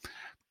 and like,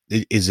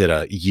 is it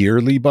a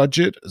yearly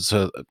budget?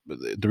 So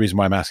the reason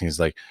why I'm asking is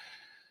like,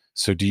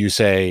 so do you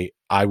say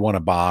I want to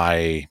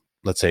buy,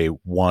 let's say,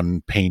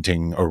 one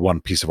painting or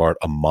one piece of art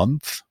a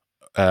month,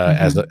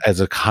 Mhm. as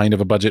a kind of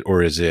a budget,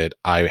 or is it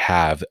I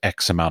have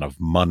X amount of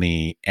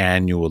money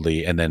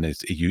annually, and then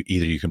it's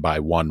you can buy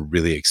one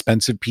really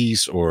expensive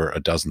piece or a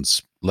dozen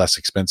less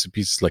expensive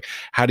pieces? Like,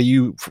 how do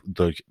you,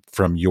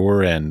 from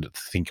your end,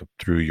 think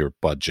through your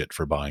budget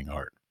for buying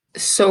art?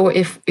 So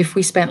if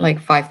we spent like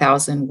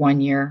 5,000 one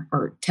year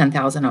or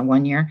 10,000 on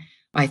one year,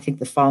 I think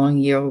the following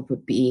year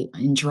would be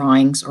in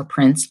drawings or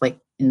prints like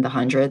in the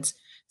hundreds.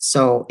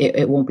 So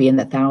it won't be in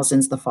the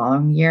thousands the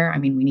following year. I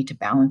mean, we need to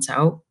balance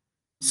out.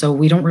 So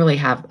we don't really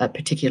have a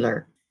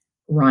particular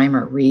rhyme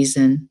or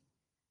reason,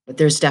 but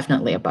there's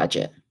definitely a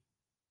budget,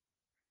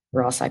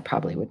 or else I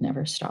probably would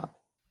never stop.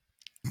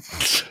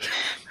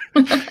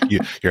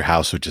 Your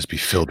house would just be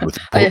filled with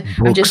I'm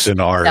books just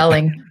and art.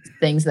 selling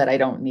things that I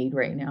don't need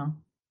right now.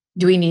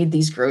 Do we need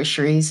these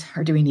groceries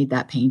or do we need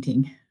that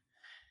painting?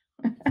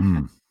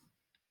 Hmm.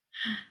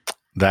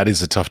 That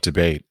is a tough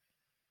debate.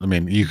 I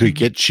mean, you could Mhm.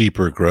 get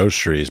cheaper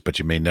groceries, but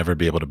you may never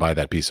be able to buy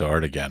that piece of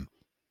art again.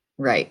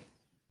 Right.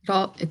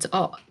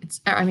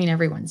 I mean,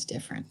 everyone's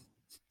different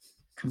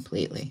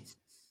completely.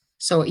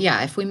 So,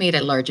 yeah, if we made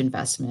a large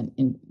investment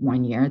in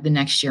one year, the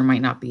next year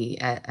might not be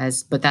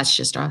but that's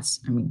just us.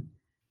 I mean,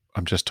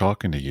 I'm just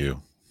talking to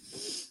you.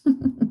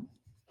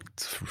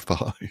 It's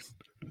fine.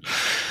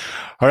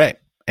 All right.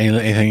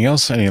 Anything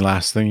else? Any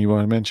last thing you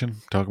want to mention?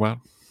 Talk about?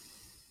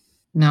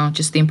 no,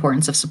 just the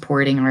importance of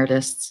supporting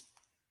artists.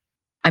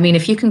 I mean,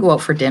 if you can go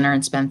out for dinner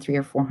and spend three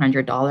or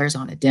 $400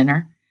 on a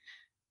dinner,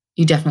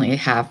 you definitely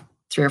have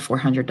three or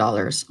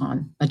 $400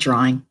 on a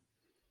drawing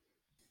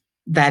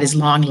that is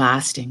long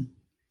lasting,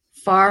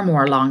 far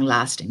more long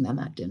lasting than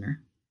that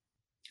dinner.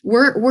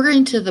 We're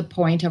into the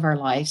point of our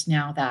lives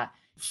now that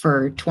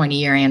for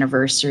 20-year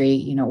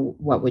anniversary,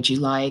 what would you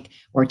like?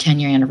 Or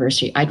 10-year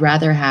anniversary, I'd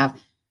rather have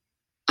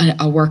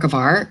a work of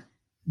art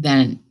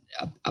than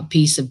a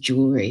piece of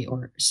jewelry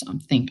or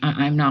something.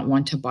 I'm not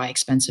one to buy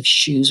expensive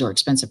shoes or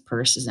expensive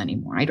purses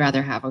anymore. I'd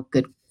rather have a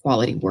good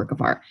quality work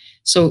of art.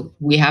 So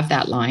we have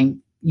that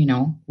line,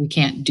 we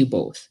can't do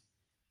both.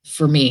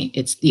 For me,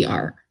 it's the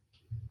art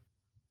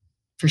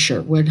for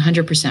sure.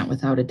 100%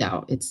 without a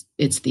doubt.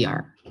 It's the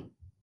art.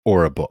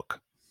 Or a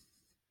book?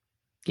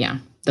 Yeah,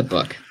 the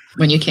book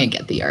when you can't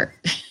get the art.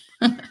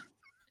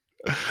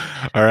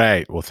 All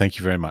right. Well, thank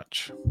you very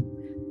much.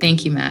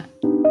 Thank you, Matt.